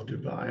people of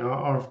Dubai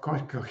are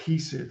quite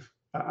cohesive,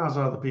 as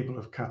are the people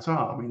of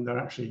Qatar. I mean, they're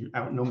actually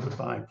outnumbered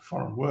by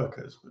foreign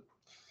workers.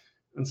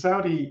 And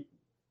Saudi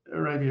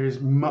Arabia is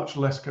much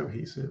less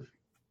cohesive.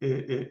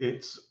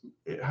 It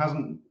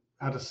hasn't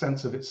had a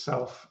sense of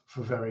itself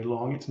for very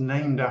long. It's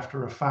named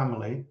after a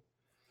family.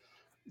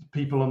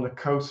 People on the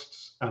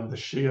coasts and the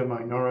Shia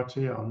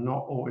minority are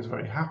not always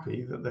very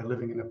happy that they're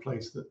living in a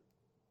place that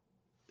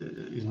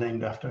is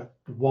named after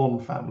one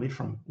family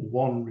from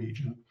one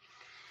region.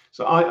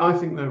 So I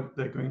think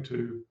they're going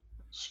to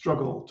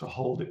struggle to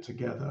hold it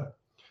together.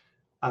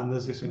 And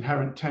there's this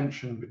inherent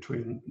tension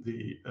between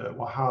the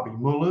Wahhabi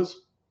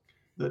mullahs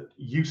that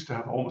used to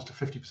have almost a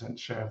 50%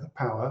 share of the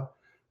power,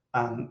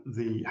 and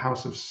the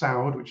House of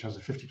Saud, which has a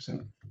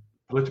 50%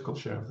 political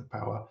share of the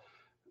power.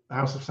 The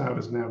House of Saud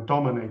is now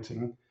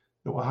dominating.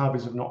 The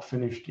Wahhabis have not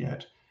finished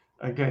yet.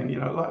 Again,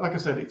 like I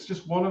said, it's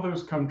just one of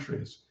those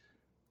countries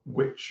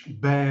which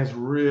bears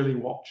really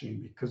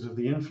watching because of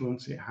the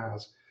influence it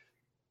has,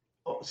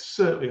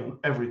 certainly on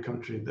every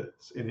country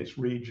that's in its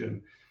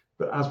region.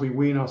 But as we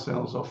wean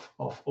ourselves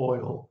off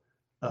oil,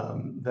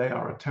 they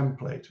are a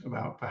template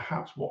about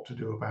perhaps what to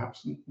do,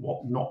 perhaps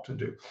what not to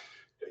do.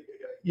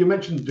 You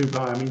mentioned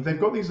Dubai. I mean, they've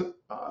got these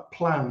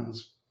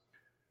plans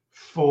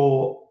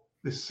for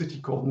this city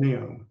called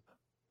NEOM,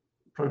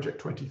 Project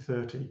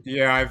 2030.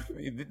 Yeah,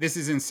 this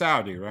is in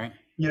Saudi, right?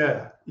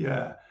 Yeah.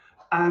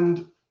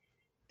 And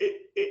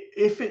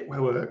if it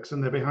works,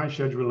 and they're behind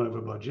schedule and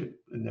over budget,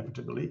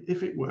 inevitably,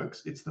 if it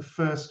works, it's the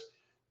first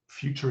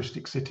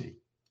futuristic city.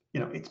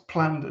 It's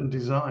planned and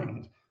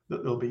designed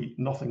that there'll be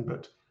nothing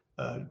but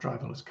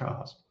driverless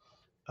cars.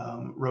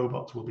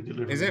 Robots will be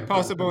delivering. Is it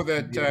possible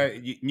that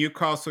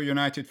Newcastle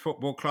United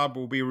Football Club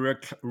will be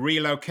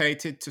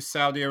relocated to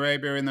Saudi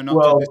Arabia in the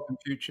not too distant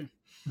future?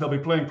 They'll be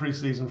playing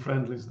pre-season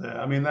friendlies there.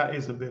 I mean, that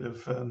is a bit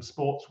of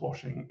sports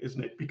washing,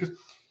 isn't it? Because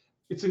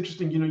it's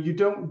interesting. You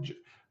don't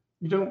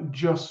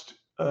just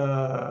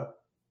hold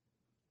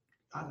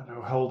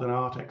an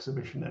art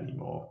exhibition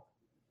anymore,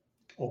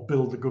 or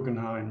build the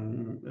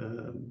Guggenheim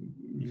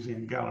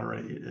Museum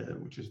Gallery,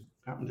 which has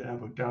happened in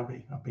Abu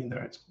Dhabi. I've been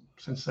there; it's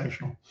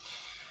sensational.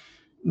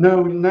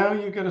 No, now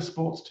you get a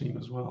sports team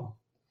as well,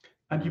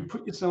 and you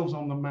put yourselves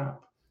on the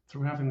map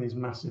through having these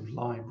massive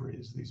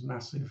libraries, these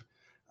massive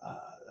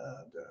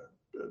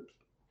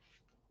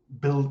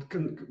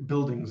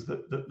buildings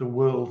that the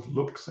world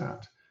looks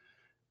at,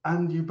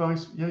 and you buy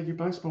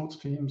sports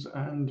teams,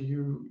 and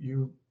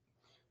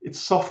it's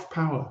soft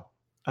power.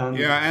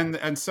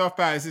 And soft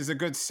power is a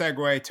good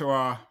segue to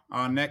our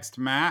next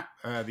map,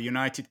 the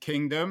United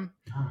Kingdom.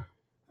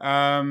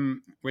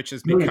 Which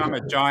has become a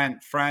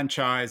giant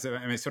franchise,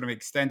 sort of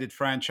extended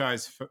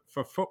franchise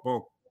for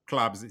football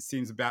clubs. It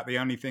seems about the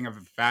only thing of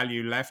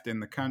value left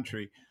in the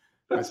country.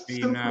 That's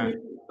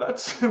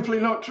simply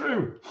not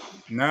true.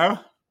 No?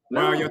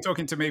 Well, you're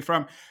talking to me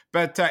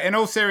but in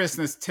all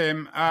seriousness,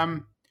 Tim,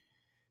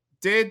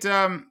 did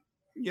the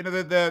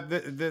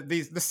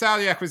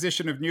Saudi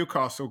acquisition of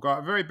Newcastle got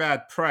a very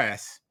bad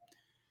press,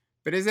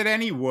 but is it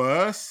any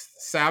worse,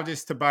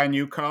 Saudis to buy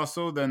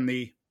Newcastle, than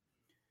the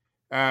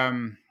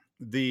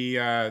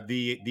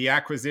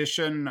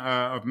acquisition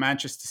of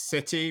Manchester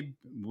City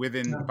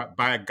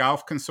by a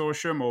Gulf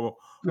consortium, or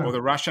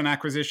the Russian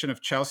acquisition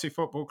of Chelsea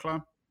Football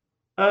Club?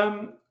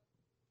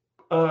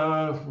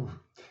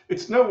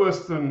 It's no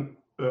worse than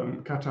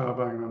Qatar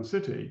buying Man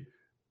City,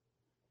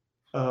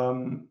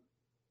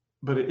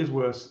 but it is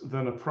worse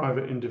than a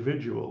private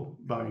individual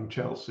buying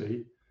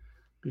Chelsea,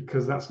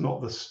 because that's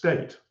not the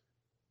state.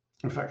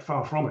 In fact,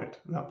 far from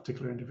it, that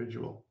particular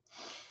individual.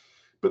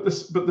 But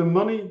the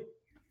money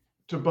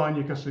to buy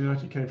Newcastle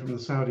United came from the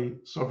Saudi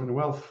Sovereign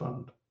Wealth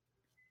Fund.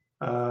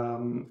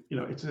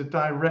 It's a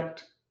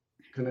direct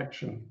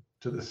connection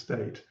to the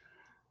state.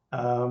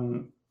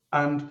 And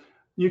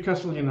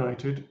Newcastle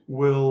United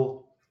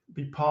will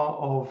be part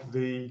of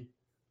the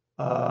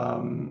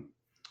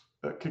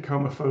kick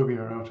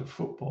homophobia out of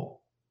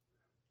football.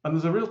 And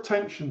there's a real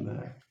tension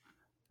there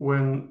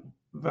when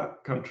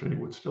that country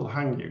would still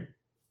hang you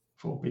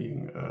for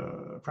being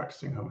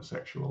practicing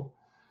homosexual,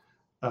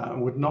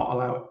 and would not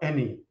allow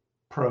any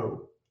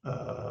pro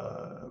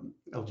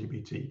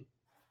LGBT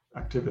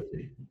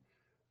activity.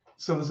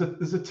 So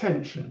there's a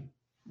tension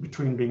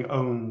between being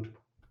owned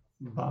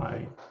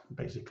by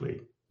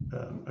basically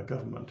a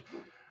government.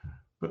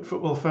 But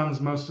football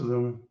fans, most of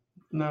them,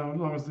 no,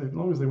 as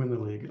long as they win the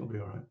league, it'll be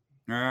all right.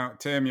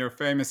 Tim, you're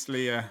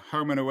famously a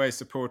home and away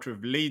supporter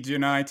of Leeds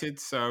United,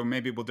 so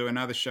maybe we'll do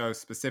another show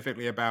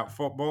specifically about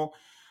football.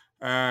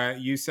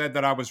 You said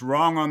that I was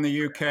wrong on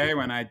the UK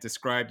when I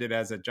described it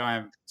as a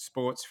giant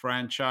sports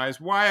franchise.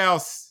 Why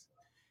else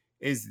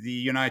is the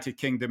United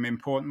Kingdom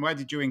important? Why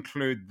did you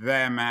include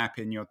their map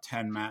in your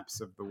 10 maps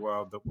of the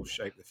world that will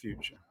shape the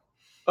future?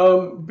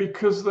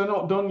 Because they're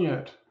not done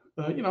yet.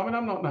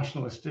 I'm not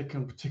nationalistic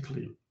and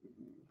particularly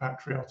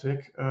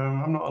patriotic.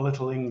 I'm not a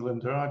Little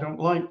Englander. I don't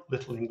like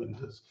Little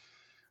Englanders.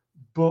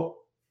 But,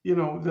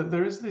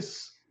 there is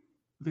this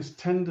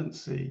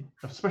tendency,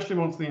 especially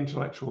amongst the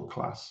intellectual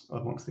class,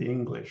 amongst the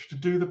English, to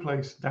do the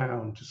place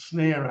down, to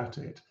sneer at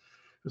it,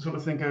 to sort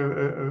of think,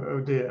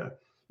 oh dear.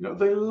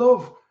 They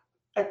love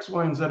X,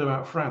 Y, and Z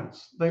about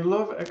France. They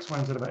love X, Y,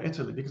 and Z about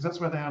Italy, because that's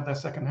where they have their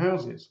second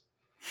houses.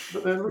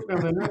 But they look down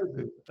their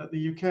noses at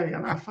the UK,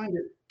 and I find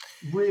it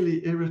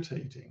really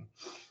irritating,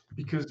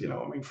 because,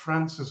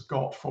 France has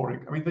got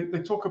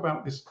they talk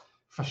about this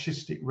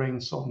fascistic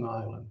rain-sodden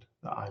island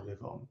that I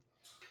live on.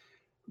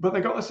 But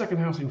they got their second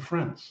house in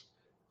France,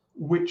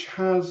 which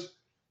has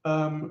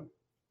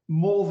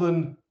more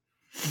than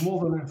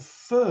a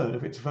third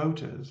of its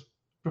voters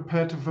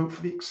prepared to vote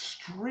for the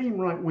extreme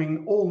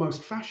right-wing,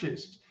 almost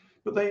fascists.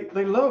 But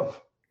they love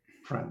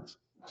France.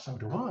 So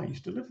do I. I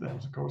used to live there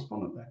as a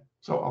correspondent there.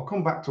 So I'll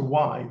come back to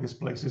why this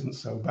place isn't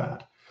so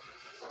bad.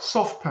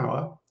 Soft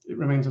power, it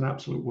remains an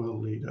absolute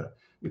world leader.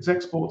 Its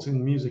exports in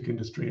the music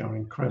industry are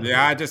incredible.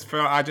 Yeah, I just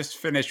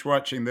finished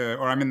watching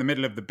I'm in the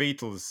middle of the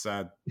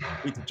Beatles,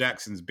 Peter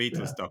Jackson's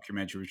Beatles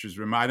documentary, which was I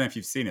don't know if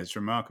you've seen it. It's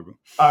remarkable.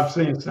 I've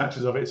seen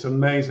snatches of it. It's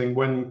amazing.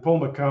 When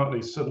Paul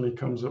McCartney suddenly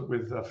comes up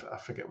with, I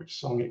forget which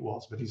song it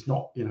was, but he's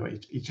not,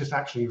 he just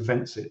actually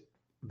invents it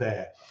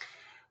there.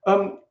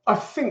 I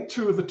think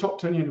 2 of the top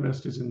 10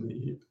 universities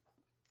in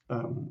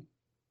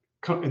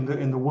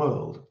the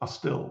world are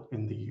still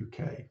in the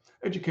UK.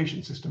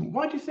 Education system.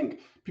 Why do you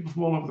think people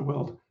from all over the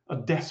world are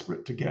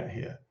desperate to get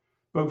here,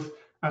 both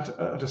at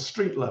a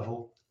street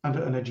level and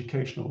at an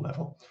educational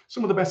level?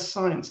 Some of the best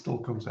science still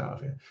comes out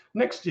of here.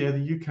 Next year,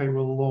 the UK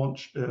will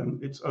launch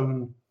its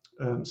own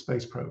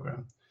space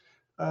program.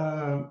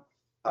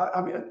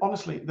 I mean,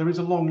 honestly, there is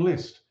a long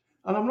list,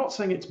 and I'm not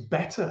saying it's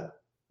better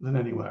than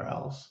anywhere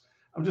else.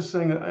 I'm just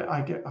saying that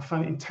I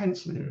find it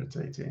intensely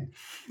irritating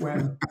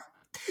when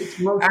it's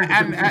mostly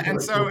because it's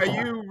And so, intellectual are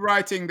crap. you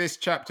writing this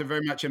chapter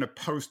very much in a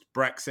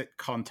post-Brexit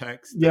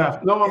context? Yeah,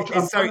 no, I'm So,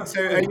 trying to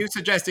so are say, you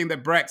suggesting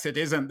that Brexit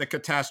isn't the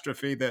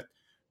catastrophe that yeah,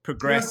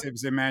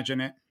 progressives imagine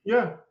it?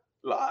 yeah.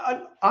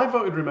 I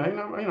voted Remain.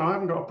 I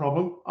haven't got a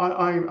problem.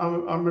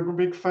 I'm a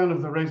big fan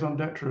of the raison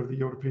d'être of the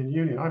European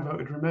Union. I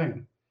voted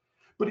Remain.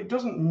 But it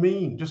doesn't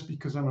mean just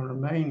because I'm a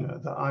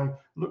Remainer that I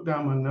look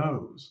down my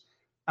nose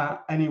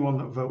at anyone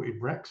that voted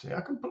Brexit.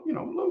 I can put,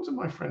 loads of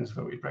my friends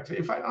voted Brexit.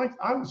 In fact,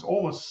 I was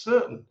almost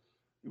certain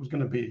it was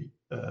going to be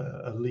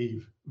a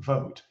Leave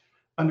vote.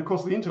 And of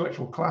course, the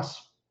intellectual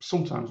class,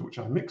 sometimes which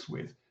I mix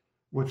with,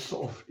 would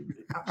sort of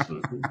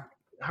absolutely,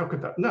 how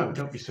could that? No,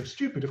 don't be so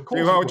stupid. Of Do you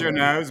course it hold your won't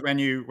be. nose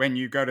when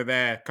you go to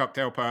their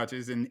cocktail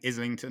parties in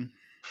Islington?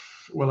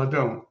 Well, I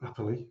don't,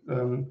 happily.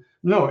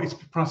 No, it's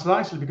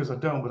precisely because I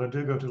don't, but I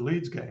do go to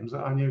Leeds games.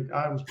 I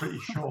was pretty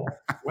sure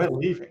we're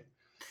leaving.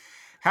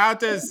 How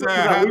does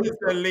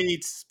the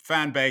Leeds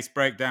fan base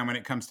break down when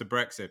it comes to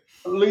Brexit?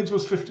 Leeds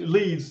was 50.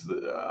 Leeds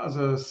as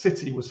a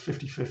city was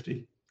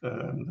 50-50.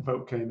 The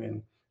vote came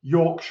in.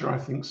 Yorkshire, I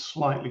think,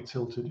 slightly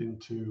tilted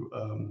into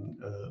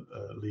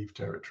Leave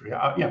territory.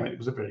 I mean, it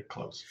was a very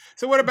close.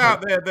 So, what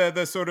about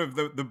the sort of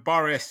the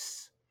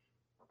Boris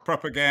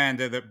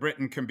propaganda that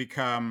Britain can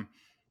become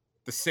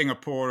the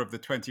Singapore of the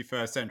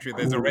 21st century?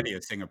 There's already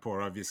a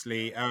Singapore,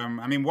 obviously.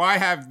 I mean, why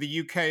have the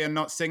UK and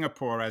not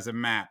Singapore as a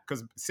map?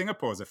 Because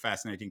Singapore is a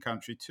fascinating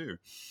country too.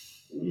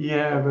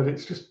 Yeah, but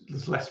it's just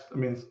there's less. I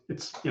mean,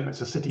 it's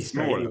a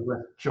city-state, there's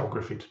less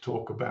geography to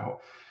talk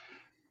about.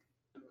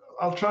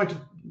 I'll try to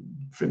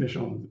finish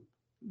on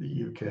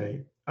the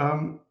UK.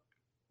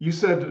 You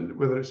said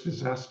whether it's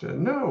disaster.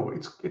 No,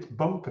 it's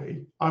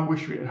bumpy. I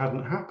wish it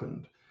hadn't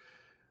happened.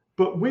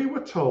 But we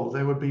were told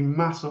there would be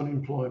mass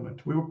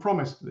unemployment. We were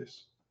promised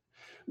this.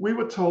 We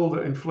were told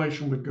that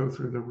inflation would go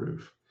through the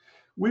roof.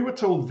 We were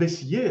told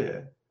this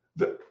year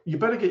that you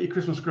better get your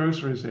Christmas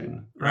groceries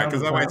in. Right,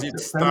 because otherwise you'd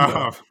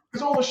starve.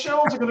 Because all the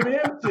shelves are going to be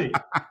empty.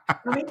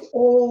 And it's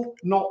all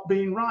not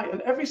being right.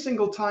 And every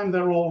single time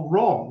they're all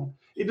wrong,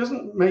 it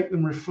doesn't make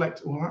them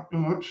reflect, well,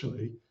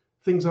 actually,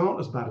 things aren't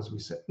as bad as we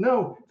said.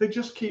 No, they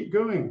just keep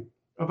going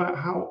about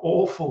how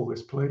awful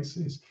this place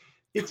is.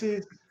 It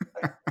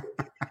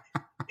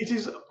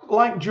is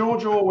like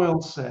George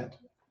Orwell said,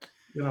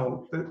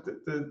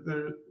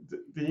 the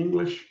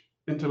English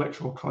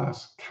intellectual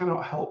class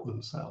cannot help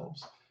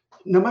themselves.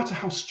 No matter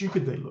how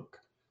stupid they look,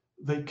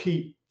 they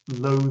keep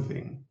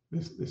loathing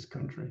this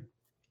country.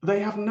 They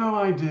have no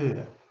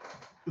idea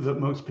that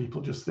most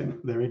people just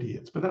think they're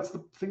idiots. But that's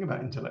the thing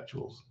about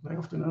intellectuals. They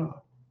often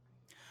are.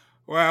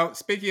 Well,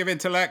 speaking of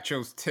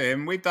intellectuals,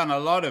 Tim, we've done a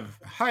lot of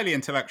highly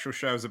intellectual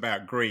shows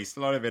about Greece,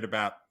 a lot of it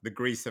about the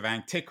Greece of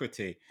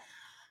antiquity.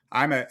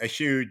 I'm a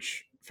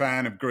huge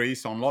fan of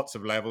Greece on lots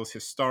of levels,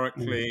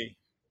 historically,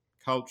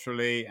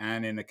 culturally,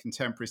 and in a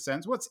contemporary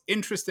sense. What's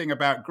interesting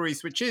about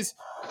Greece, which is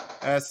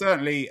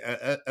certainly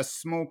a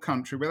small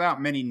country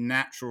without many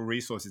natural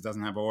resources,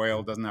 doesn't have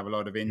oil, doesn't have a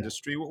lot of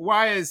industry.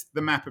 Why is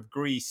the map of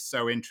Greece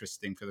so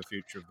interesting for the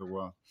future of the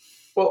world?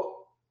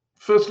 Well,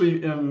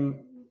 firstly,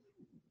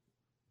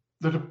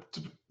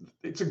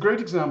 it's a great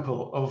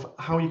example of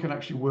how you can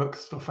actually work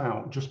stuff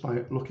out just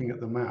by looking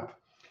at the map.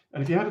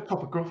 And if you had a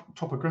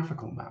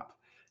topographical map,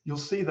 you'll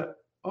see that,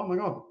 oh my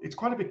God, it's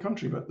quite a big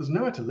country, but there's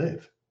nowhere to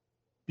live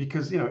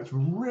because, it's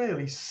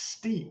really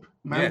steep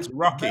mountains, it's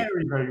rocky.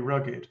 Very, very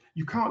rugged.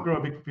 You can't grow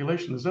a big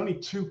population. There's only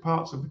 2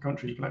 parts of the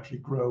country you can actually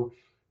grow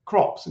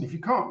crops. And if you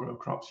can't grow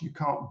crops, you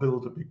can't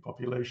build a big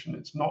population.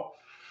 It's not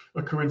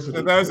a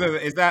coincidence. So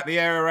is that the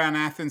area around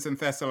Athens and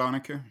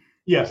Thessalonica?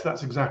 Yes,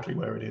 that's exactly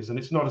where it is. And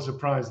it's not a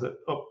surprise that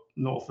up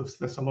north of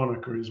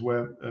Thessalonica is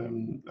where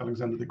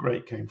Alexander the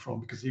Great came from,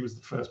 because he was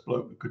the first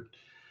bloke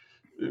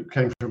that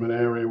came from an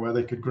area where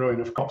they could grow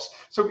enough crops.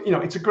 So,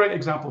 it's a great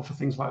example for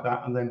things like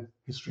that. And then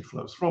history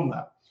flows from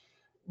that.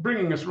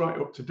 Bringing us right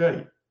up to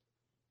date,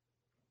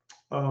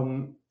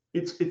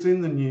 it's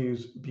in the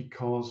news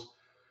because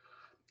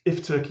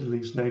if Turkey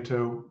leaves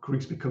NATO,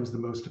 Greece becomes the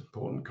most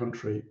important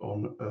country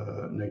on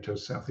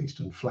NATO's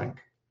southeastern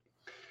flank.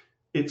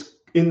 It's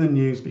in the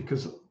news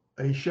because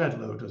a shed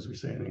load, as we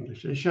say in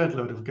English, a shed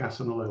load of gas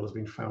and oil has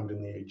been found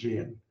in the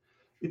Aegean.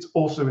 It's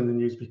also in the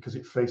news because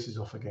it faces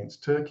off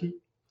against Turkey,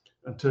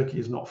 and Turkey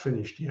is not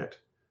finished yet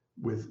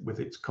with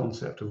its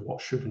concept of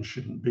what should and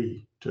shouldn't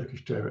be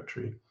Turkish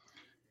territory.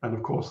 And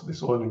of course,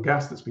 this oil and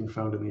gas that's been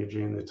found in the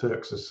Aegean, the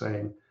Turks are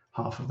saying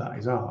half of that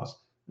is ours.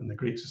 And the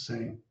Greeks are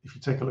saying, if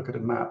you take a look at a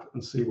map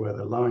and see where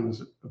the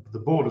lines of the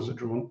borders are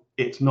drawn,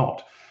 it's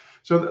not.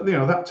 So,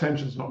 that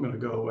tension's not going to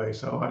go away.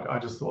 So I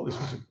just thought this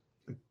was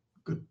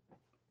a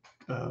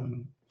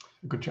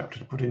good chapter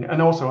to put in.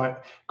 And also,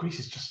 Greece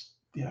is just,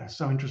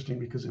 so interesting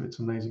because of its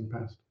amazing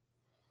past.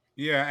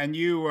 Yeah, and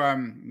you,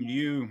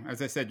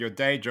 as I said, your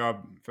day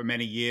job for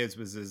many years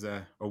was as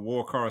a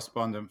war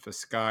correspondent for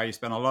Sky. You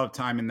spent a lot of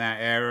time in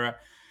that area.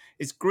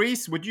 Is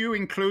Greece? Would you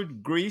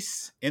include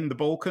Greece in the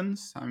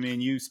Balkans? I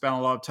mean, you spent a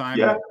lot of time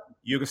Yeah,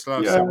 in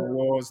Yugoslav yeah. civil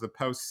wars,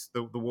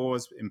 the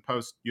wars in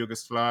post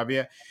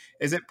Yugoslavia.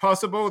 Is it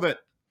possible that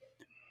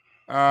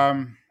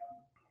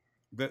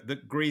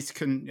that Greece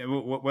can?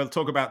 We'll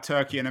talk about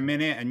Turkey in a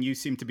minute, and you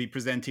seem to be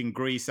presenting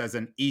Greece as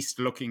an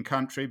east-looking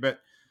country, but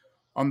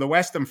on the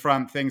Western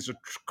Front, things are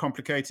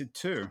complicated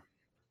too.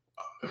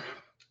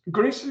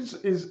 Greece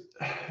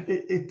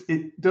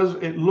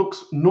it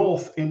looks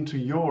north into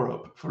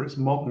Europe for its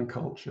modern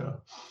culture,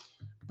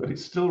 but it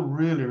still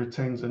really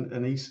retains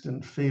an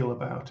Eastern feel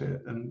about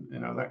it, and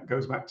that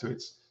goes back to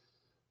its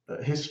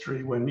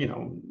history when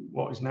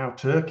what is now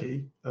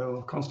Turkey,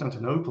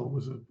 Constantinople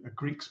was a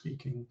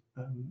Greek-speaking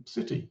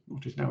city,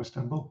 which is now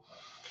Istanbul.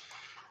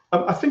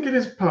 I think it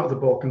is part of the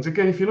Balkans.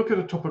 Again, if you look at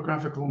a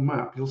topographical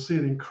map, you'll see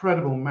an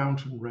incredible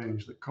mountain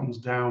range that comes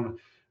down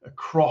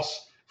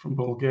across from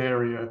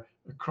Bulgaria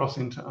across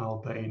into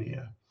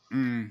Albania.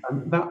 And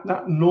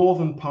that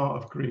northern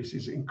part of Greece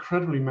is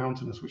incredibly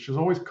mountainous, which has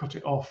always cut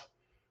it off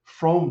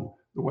from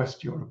the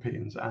West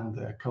Europeans and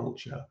their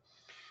culture.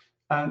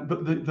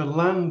 But the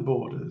land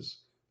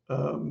borders,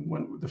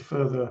 when the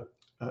further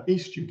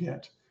east you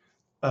get,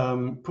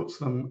 puts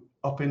them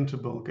up into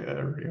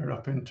Bulgaria,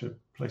 up into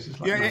places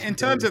like Macedonia. In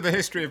terms of the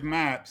history of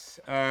maps,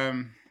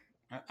 I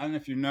don't know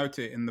if you note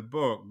it in the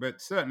book,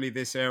 but certainly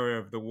this area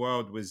of the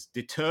world was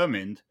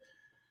determined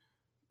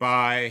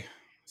by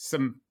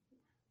some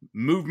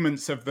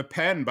movements of the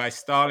pen by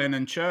Stalin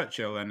and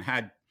Churchill, and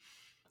had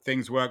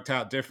things worked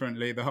out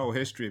differently, the whole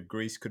history of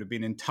Greece could have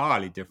been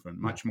entirely different,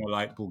 much more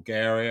like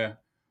Bulgaria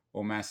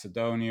or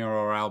Macedonia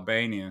or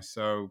Albania.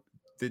 So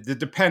the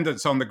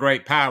dependence on the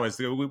great powers.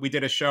 We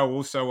did a show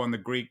also on the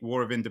Greek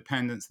War of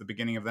Independence, the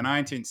beginning of the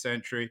 19th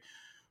century,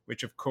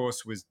 which of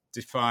course was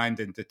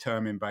defined and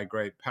determined by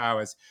great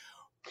powers.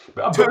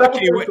 But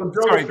Turkey, wasn't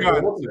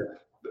it?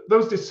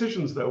 Those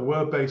decisions, though,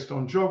 were based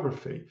on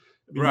geography.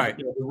 I mean, right.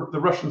 The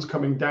Russians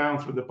coming down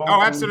through the Balkans.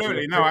 Oh,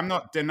 absolutely. No, I'm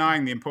not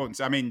denying the importance.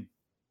 I mean,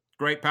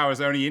 great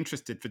powers are only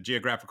interested for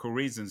geographical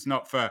reasons,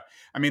 not for...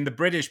 I mean, the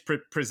British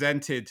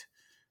presented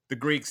the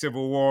Greek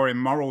Civil War in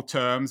moral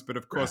terms, but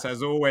of course,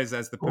 as always,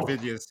 as the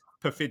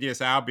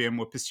perfidious Albion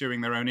were pursuing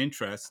their own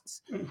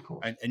interests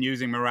and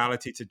using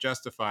morality to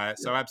justify it.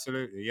 So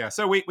absolutely, yeah.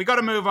 So we got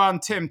to move on,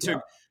 Tim,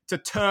 to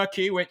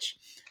Turkey, which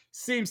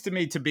seems to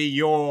me to be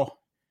your...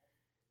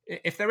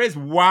 If there is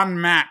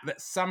one map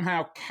that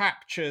somehow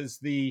captures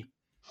the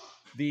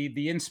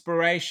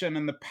inspiration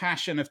and the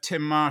passion of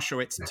Tim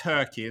Marshall, it's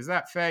Turkey. Is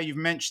that fair? You've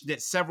mentioned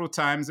it several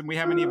times, and we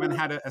haven't even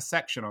had a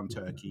section on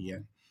Turkey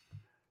yet.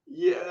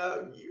 Yeah,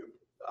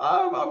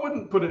 I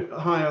wouldn't put it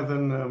higher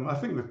than... I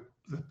think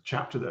the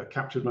chapter that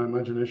captured my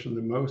imagination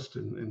the most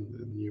in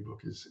the new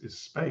book is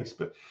space.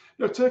 But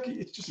Turkey,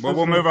 it's just... Well,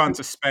 we'll move on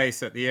to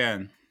space at the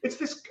end. It's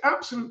this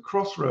absolute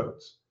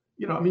crossroads.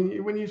 I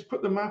mean, when you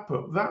put the map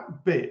up,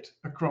 that bit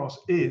across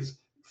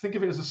think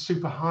of it as a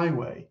super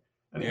highway,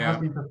 and it has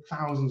been for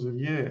thousands of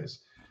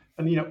years.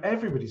 And,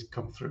 everybody's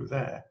come through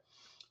there.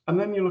 And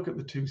then you look at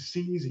the two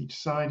seas,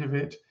 each side of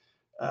it.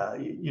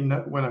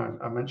 When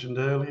I mentioned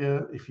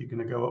earlier, if you're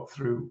going to go up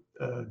through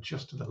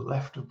just to the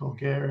left of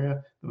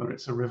Bulgaria, then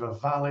it's a river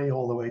valley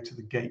all the way to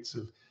the gates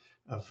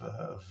of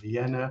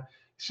Vienna.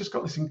 It's just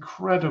got this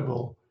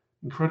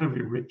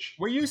incredibly rich...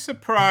 Were you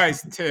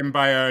surprised, Tim,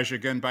 by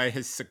Erdogan, by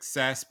his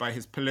success, by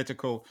his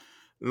political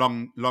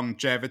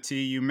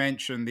longevity? You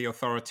mentioned the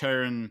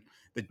gerontocratic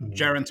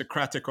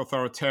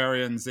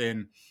authoritarians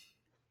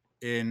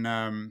in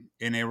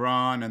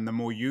Iran and the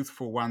more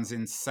youthful ones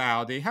in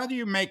Saudi. How do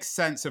you make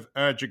sense of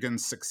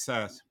Erdogan's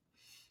success?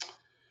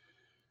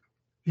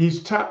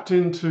 He's tapped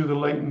into the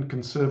latent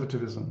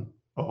conservatism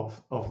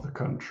of the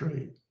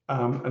country.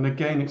 And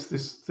again, it's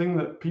this thing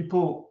that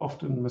people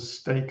often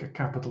mistake a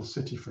capital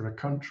city for a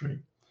country.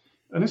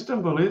 And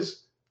Istanbul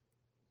is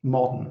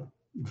modern,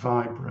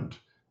 vibrant,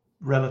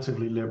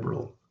 relatively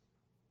liberal,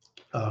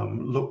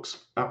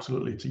 looks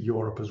absolutely to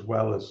Europe as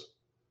well as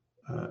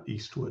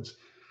eastwards.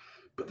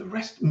 But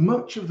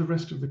much of the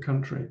rest of the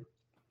country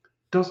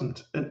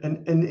doesn't,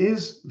 and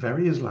is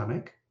very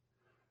Islamic,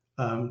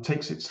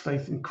 takes its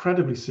faith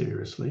incredibly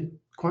seriously,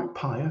 quite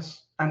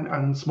pious,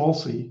 and small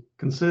c,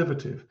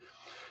 conservative.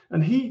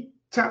 And he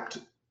tapped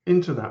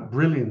into that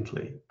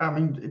brilliantly. I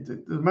mean,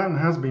 the man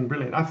has been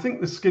brilliant. I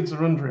think the skids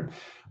are under him.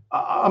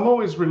 I'm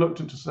always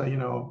reluctant to say,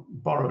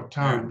 borrowed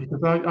time,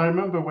 because I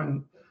remember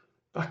when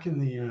back in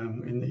the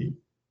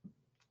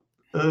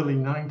early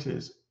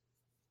 90s,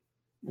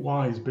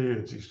 wise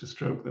beards used to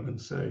stroke them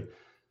and say,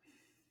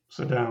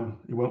 Saddam,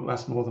 he won't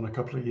last more than a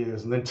couple of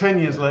years. And then 10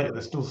 years later,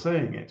 they're still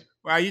saying it.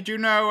 Well, you do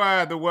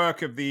know the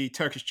work of the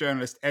Turkish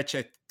journalist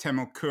Ece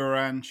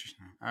Temelkuran.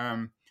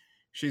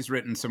 She's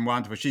written some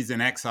wonderful... She's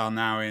in exile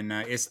now in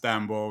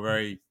Istanbul,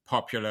 very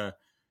popular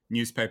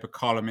newspaper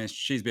columnist.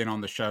 She's been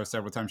on the show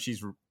several times.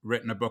 She's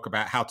written a book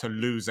about how to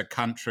lose a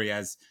country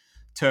as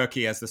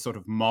Turkey as the sort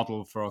of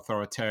model for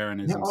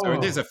authoritarianism. So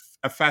it is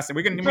a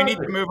fascinating... We need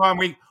to move on.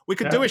 We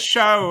could do a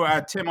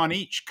show, Tim, on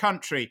each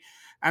country.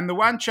 And the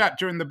one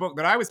chapter in the book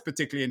that I was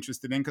particularly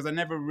interested in, because I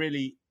never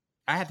really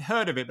I had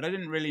heard of it, but I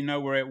didn't really know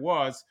where it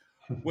was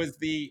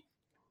the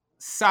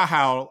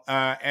Sahel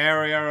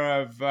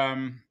area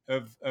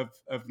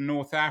of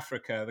North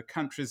Africa, the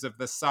countries of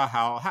the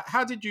Sahel.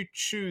 How did you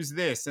choose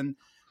this? And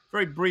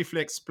very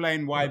briefly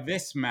explain why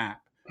this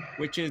map,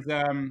 which is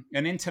an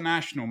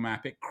international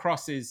map, it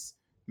crosses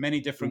many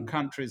different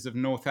countries of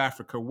North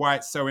Africa, why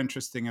it's so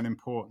interesting and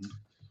important.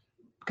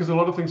 Because a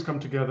lot of things come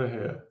together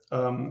here.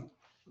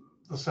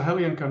 The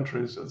Sahelian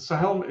countries,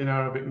 Sahel in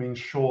Arabic means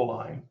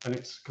shoreline, and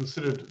it's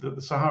considered that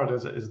the Sahara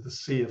Desert is the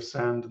sea of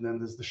sand, and then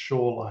there's the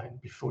shoreline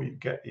before you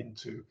get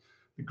into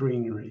the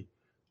greenery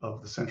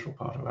of the central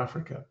part of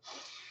Africa.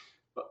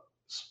 But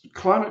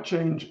climate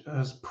change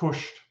has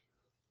pushed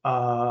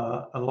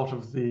a lot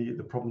of the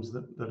problems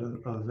that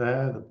are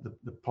there,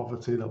 the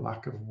poverty, the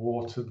lack of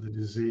water, the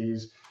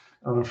disease.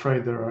 I'm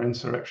afraid there are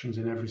insurrections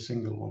in every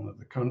single one of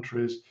the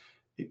countries.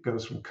 It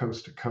goes from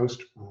coast to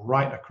coast,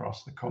 right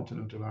across the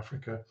continent of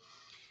Africa.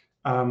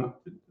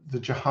 The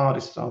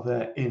jihadists are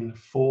there in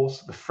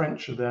force. The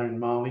French are there in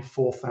Mali,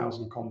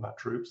 4,000 combat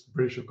troops. The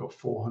British have got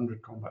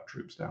 400 combat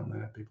troops down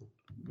there. People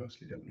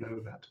mostly don't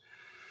know that.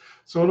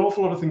 So an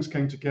awful lot of things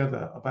came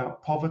together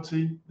about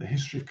poverty, the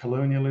history of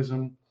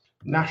colonialism,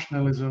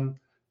 nationalism,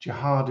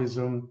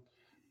 jihadism,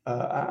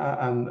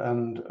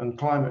 and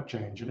climate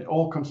change. And it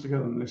all comes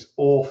together in this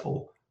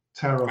awful,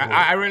 terrible...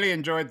 I really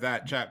enjoyed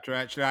that chapter,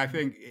 actually. I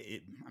think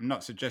I'm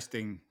not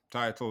suggesting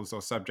titles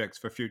or subjects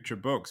for future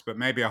books, but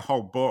maybe a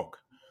whole book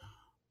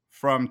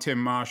from Tim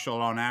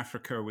Marshall on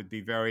Africa would be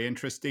very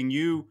interesting.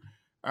 You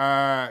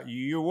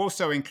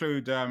also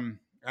include,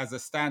 as a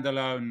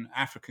standalone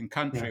African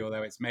country,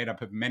 although it's made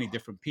up of many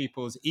different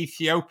peoples,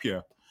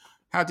 Ethiopia.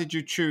 How did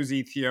you choose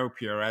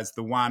Ethiopia as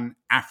the one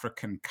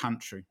African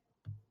country?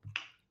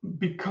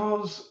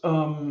 Because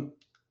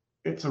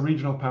it's a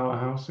regional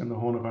powerhouse in the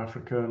Horn of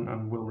Africa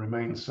and will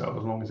remain so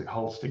as long as it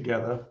holds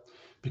together,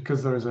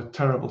 because there is a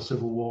terrible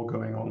civil war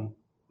going on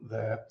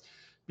there,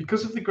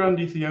 because of the Grand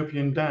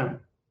Ethiopian Dam.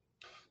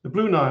 The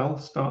Blue Nile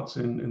starts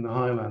in the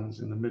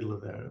highlands in the middle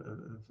of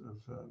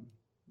the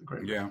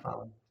Great Rift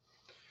Valley.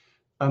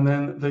 And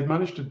then they've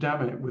managed to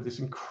dam it with this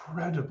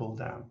incredible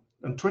dam.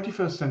 And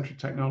 21st century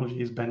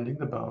technology is bending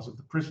the bars of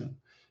the prison,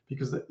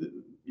 because it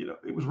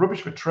was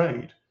rubbish for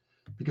trade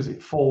because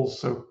it falls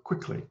so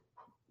quickly.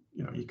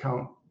 You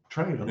can't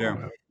trade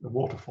along the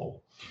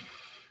waterfall.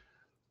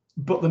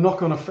 But the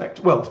knock-on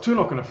effect, well, two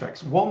knock-on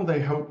effects. One, they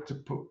hope to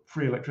put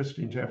free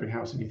electricity into every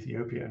house in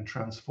Ethiopia and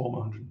transform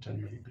 110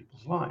 million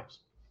people's lives.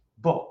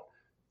 But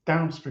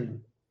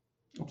upstream,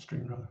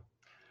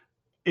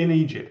 in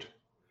Egypt,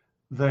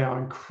 they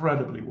are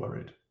incredibly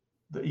worried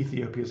that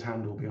Ethiopia's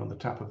hand will be on the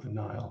tap of the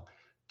Nile,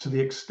 to the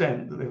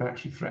extent that they've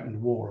actually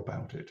threatened war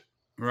about it.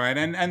 Right,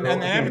 and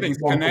everything's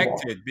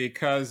connected,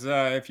 because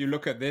if you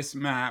look at this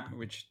map,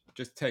 which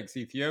just takes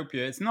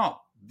Ethiopia, it's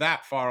not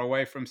that far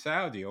away from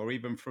Saudi or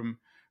even from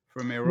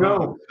Iran.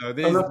 No, so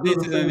this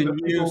is a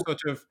new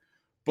sort of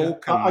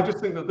Balkan. I just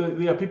think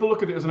that people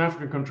look at it as an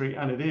African country,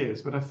 and it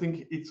is, but I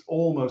think it's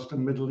almost a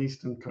Middle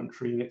Eastern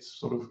country in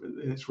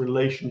its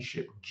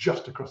relationship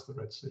just across the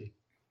Red Sea.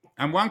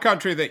 And one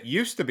country that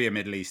used to be a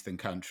Middle Eastern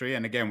country,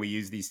 and again we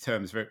use these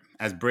terms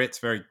as Brits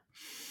very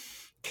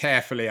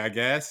carefully, I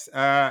guess,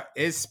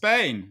 is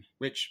Spain,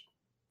 which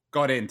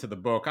got into the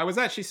book. I was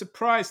actually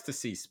surprised to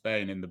see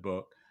Spain in the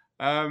book.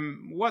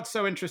 What's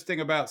so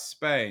interesting about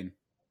Spain?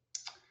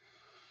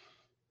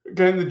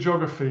 Again, the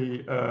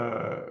geography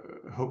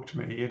hooked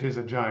me. It is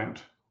a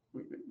giant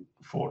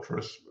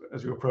fortress.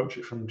 As you approach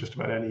it from just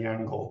about any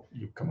angle,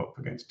 you come up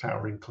against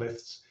towering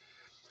cliffs.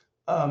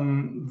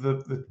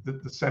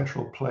 The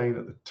central plain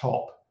at the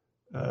top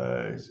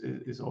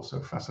is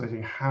also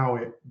fascinating, how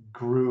it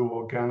grew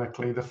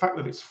organically. The fact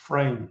that it's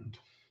framed,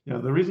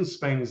 the reason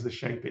Spain is the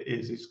shape it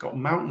is, it's got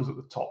mountains at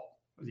the top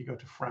as you go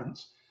to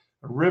France,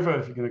 a river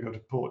if you're going to go to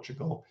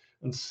Portugal,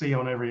 and sea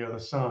on every other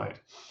side.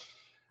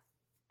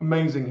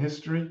 Amazing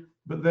history.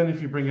 But then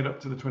if you bring it up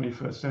to the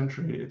 21st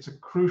century, it's a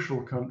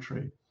crucial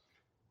country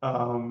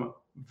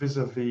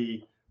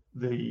vis-a-vis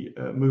the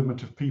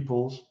movement of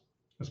peoples,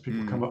 as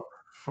people come up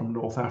from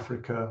North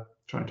Africa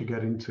trying to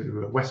get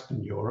into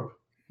Western Europe.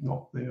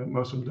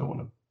 Most of them don't want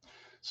to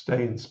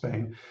stay in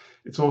Spain.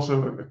 It's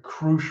also a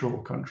crucial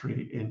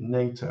country in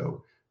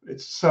NATO.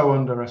 It's so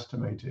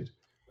underestimated.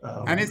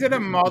 And is it a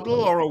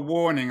model or a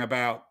warning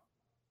about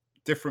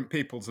different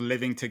peoples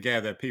living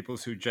together,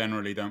 peoples who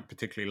generally don't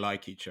particularly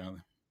like each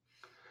other?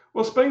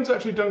 Well, Spain's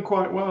actually done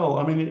quite well.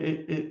 I mean,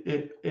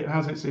 it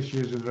has its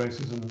issues with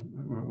racism,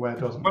 where it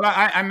doesn't. Well,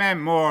 I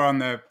meant more on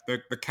the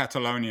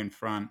Catalonian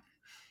front.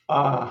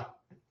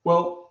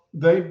 Well,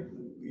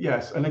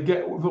 yes, and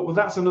again,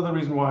 that's another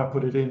reason why I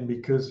put it in,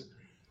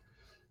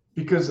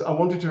 because I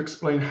wanted to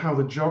explain how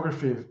the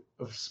geography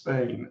of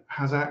Spain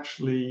has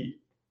actually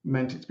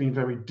meant it's been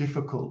very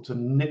difficult to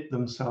knit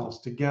themselves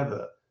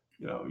together.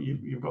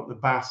 You've got the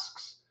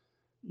Basques,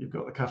 you've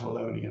got the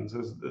Catalonians,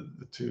 there's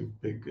the two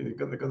big, you've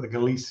got the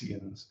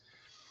Galicians.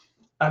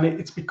 And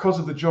it's because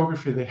of the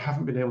geography, they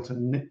haven't been able to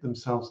knit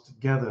themselves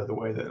together the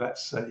way that,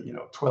 let's say,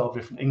 12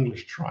 different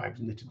English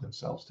tribes knitted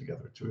themselves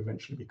together to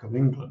eventually become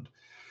England.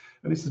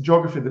 And it's the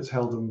geography that's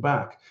held them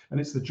back. And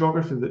it's the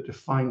geography that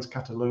defines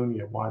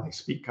Catalonia, why they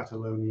speak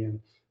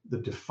Catalonian, the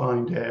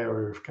defined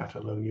area of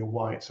Catalonia,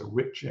 why it's a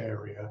rich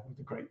area with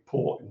a great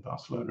port in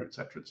Barcelona,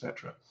 etc.,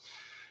 etc.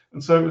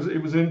 And so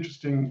it was an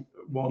interesting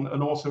one.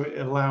 And also it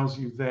allows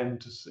you then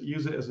to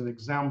use it as an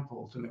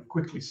example to then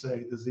quickly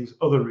say there's these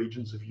other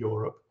regions of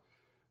Europe,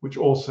 which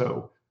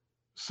also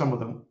some of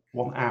them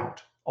want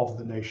out of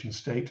the nation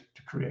state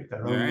to create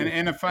their own. And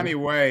in a funny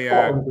way,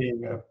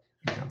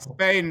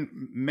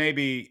 Spain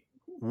maybe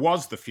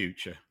was the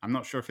future. I'm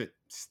not sure if it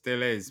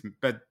still is,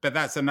 but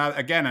that's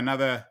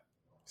another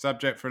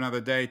subject for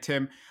another day,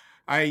 Tim.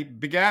 I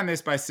began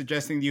this by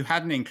suggesting you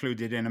hadn't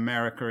included in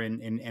America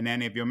in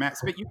any of your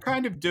maps, but you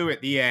kind of do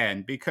at the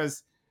end,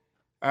 because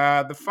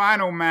the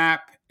final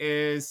map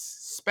is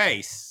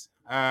space.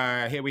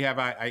 Here we have,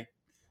 I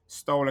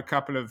stole a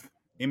couple of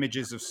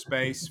images of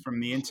space from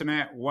the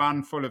internet,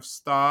 one full of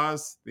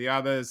stars, the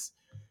others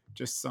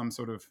just some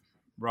sort of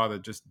rather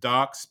just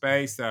dark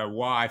space.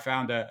 I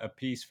found a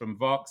piece from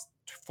Vox,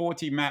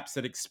 40 maps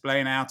that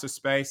explain outer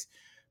space,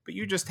 but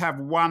you just have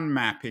one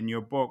map in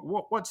your book.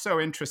 What's so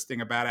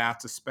interesting about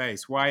outer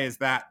space? Why is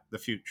that the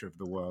future of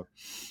the world?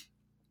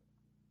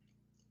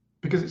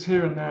 Because it's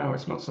here and now,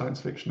 it's not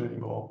science fiction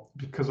anymore,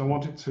 because I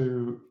wanted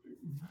to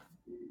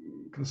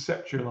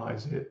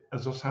conceptualize it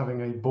as us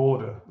having a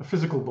border, a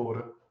physical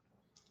border.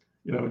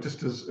 You know,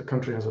 just as a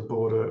country has a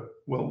border,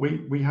 well,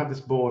 we have this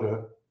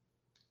border,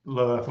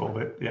 low Earth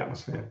orbit, the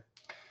atmosphere.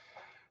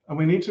 And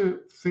we need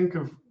to think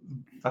of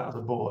that as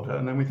a border,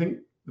 and then we think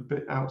the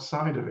bit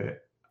outside of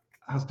it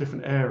has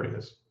different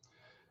areas.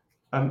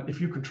 And if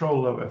you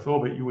control low Earth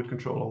orbit, you would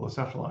control all the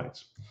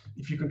satellites.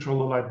 If you control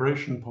the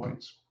libration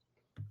points,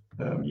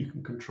 you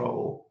can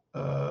control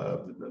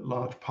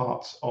large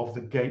parts of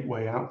the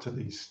gateway out to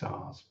these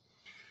stars.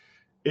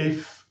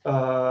 If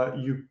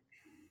you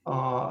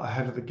are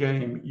ahead of the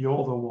game,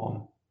 you're the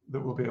one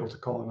that will be able to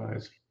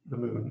colonize the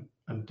moon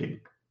and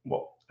dig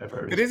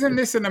whatever. But isn't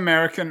this an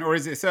American, or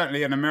is it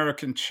certainly an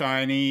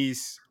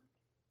American-Chinese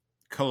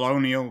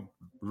colonial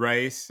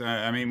race?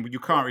 I mean, you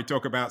can't really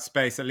talk about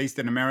space, at least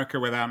in America,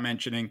 without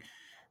mentioning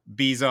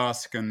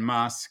Bezos and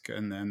Musk,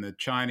 and the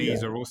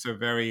Chinese are also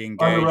very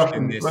engaged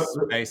in this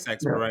space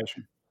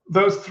exploration.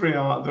 Yeah. Those three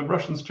are, the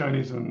Russians,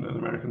 Chinese, and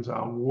Americans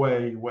are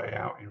way, way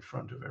out in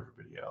front of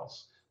everybody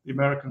else. The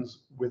Americans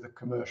with a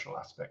commercial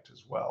aspect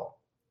as well,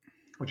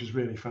 which is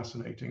really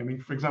fascinating. I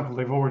mean, for example,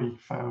 they've already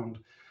found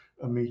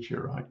a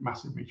meteorite,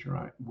 massive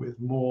meteorite, with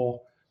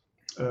more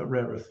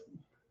rare earth,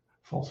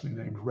 falsely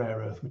named rare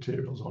earth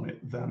materials on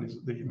it than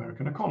the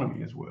American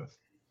economy is worth.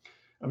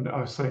 I mean,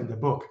 I was saying in the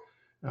book,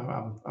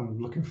 I'm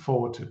looking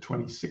forward to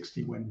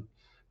 2060 when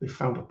they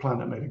found a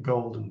planet made of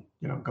gold, and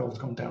you know, gold's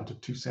gone down to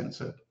 2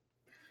 cents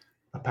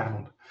a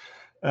pound.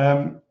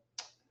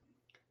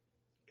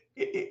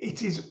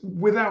 It is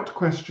without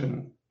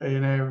question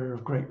an area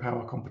of great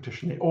power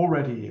competition. It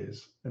already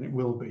is, and it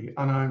will be.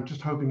 And I'm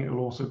just hoping it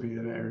will also be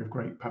an area of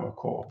great power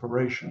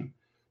cooperation.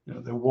 You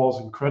know, there was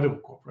incredible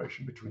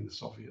cooperation between the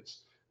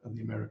Soviets and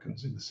the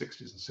Americans in the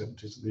 60s and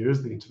 70s. There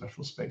is the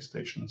International Space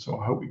Station, and so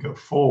I hope we go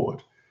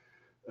forward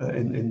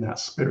in that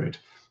spirit.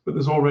 But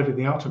there's already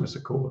the Artemis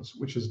Accords,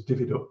 which has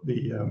divvied up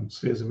the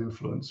spheres of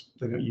influence.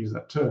 They don't use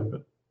that term,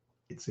 but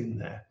it's in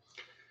there,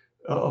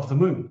 of the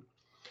moon.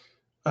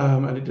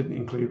 And it didn't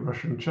include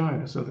Russia and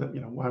China, so that,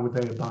 you know, why would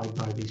they abide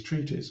by these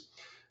treaties?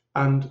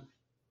 And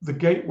the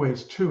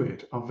gateways to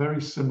it are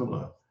very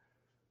similar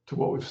to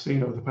what we've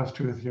seen over the past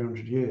 200 or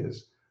 300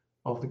 years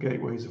of the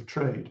gateways of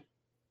trade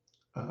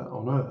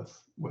on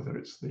Earth, whether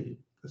it's the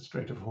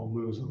Strait of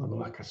Hormuz or the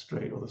Malacca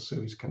Strait or the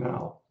Suez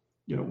Canal.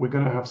 You know, we're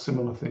going to have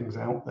similar things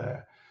out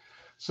there.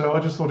 So I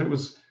just thought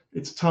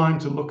it's time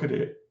to look at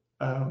it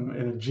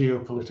in a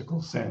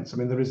geopolitical sense. I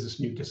mean, there is this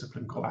new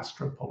discipline called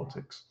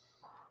astropolitics.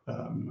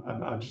 And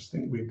I just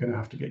think we're going to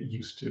have to get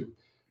used to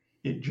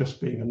it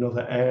just being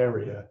another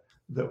area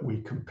that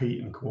we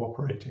compete and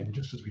cooperate in,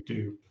 just as we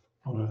do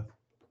on Earth.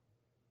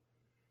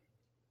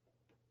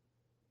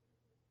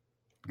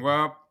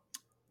 Well,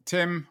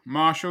 Tim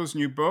Marshall's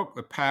new book,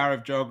 The Power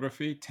of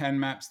Geography, 10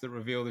 Maps That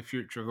Reveal the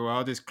Future of the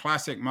World, is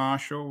classic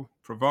Marshall,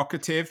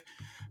 provocative,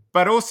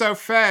 but also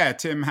fair.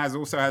 Tim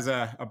also has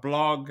a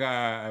blog,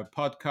 a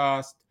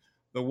podcast,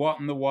 The What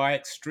and the Why,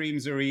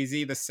 Extremes Are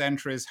Easy, The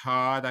Center is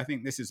Hard. I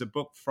think this is a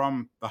book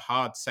from the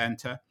hard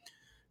center.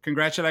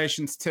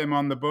 Congratulations, Tim,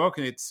 on the book.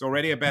 It's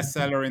already a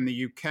bestseller in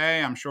the UK.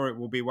 I'm sure it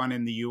will be one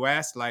in the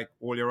US, like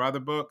all your other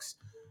books.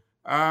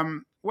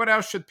 What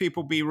else should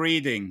people be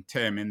reading,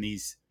 Tim, in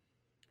these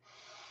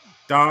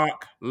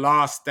dark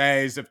last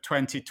days of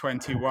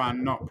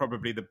 2021? Not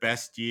probably the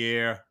best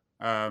year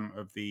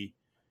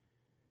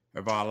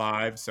of our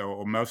lives,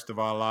 or most of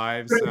our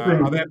lives.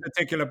 Are there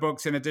particular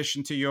books in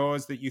addition to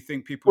yours that you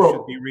think people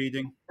should be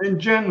reading? In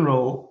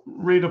general,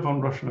 read up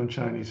on Russian and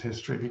Chinese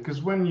history, because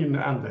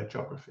and their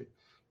geography,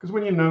 because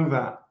when you know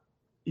that,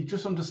 you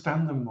just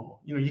understand them more.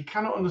 You know, you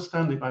cannot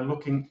understand it by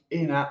looking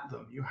in at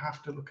them. You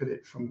have to look at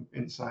it from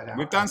inside out.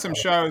 We've done some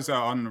shows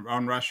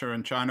on Russia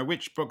and China.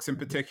 Which books in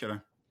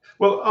particular?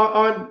 Well,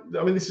 I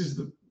mean, this is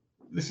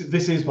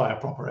this is by a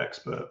proper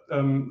expert.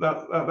 I'm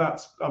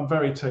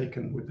very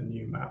taken with the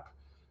new map.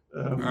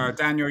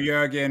 Daniel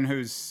Yergin,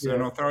 who's an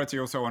Yeah. authority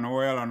also on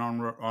oil and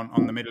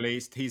on the Middle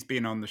East, he's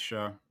been on the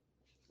show.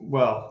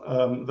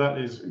 Well, that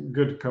is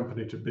good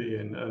company to be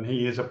in, and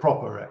he is a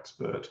proper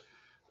expert.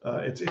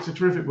 It's a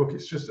terrific book.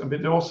 It's just a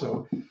bit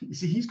also, you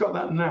see, he's got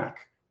that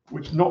knack,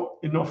 which not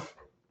enough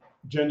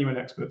genuine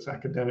experts,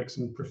 academics,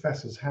 and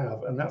professors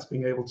have, and that's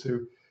being able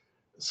to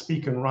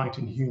speak and write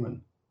in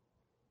human.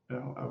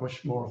 I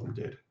wish more of them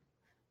did.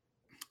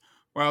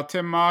 Well,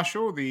 Tim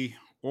Marshall, the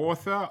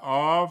author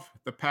of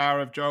The Power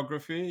of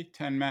Geography,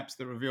 10 Maps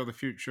That Reveal the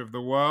Future of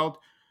the World.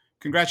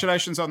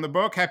 Congratulations on the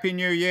book. Happy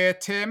New Year,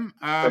 Tim.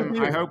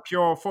 I hope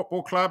your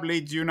football club,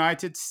 Leeds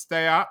United,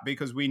 stay up,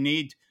 because we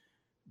need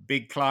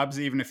big clubs,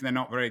 even if they're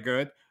not very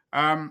good.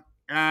 And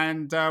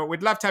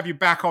we'd love to have you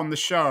back on the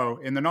show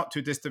in the not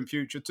too distant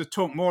future to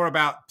talk more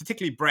about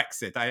particularly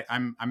Brexit.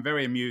 I'm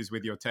very amused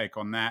with your take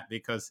on that,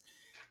 because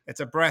it's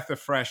a breath of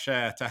fresh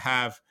air to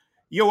have.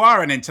 You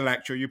are an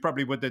intellectual, you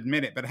probably would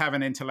admit it, but have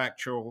an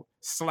intellectual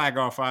slag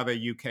off other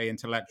UK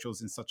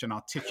intellectuals in such an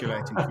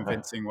articulate and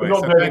convincing way.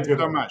 So thanks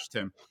so much,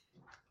 Tim.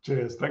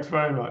 Cheers. Thanks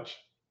very much.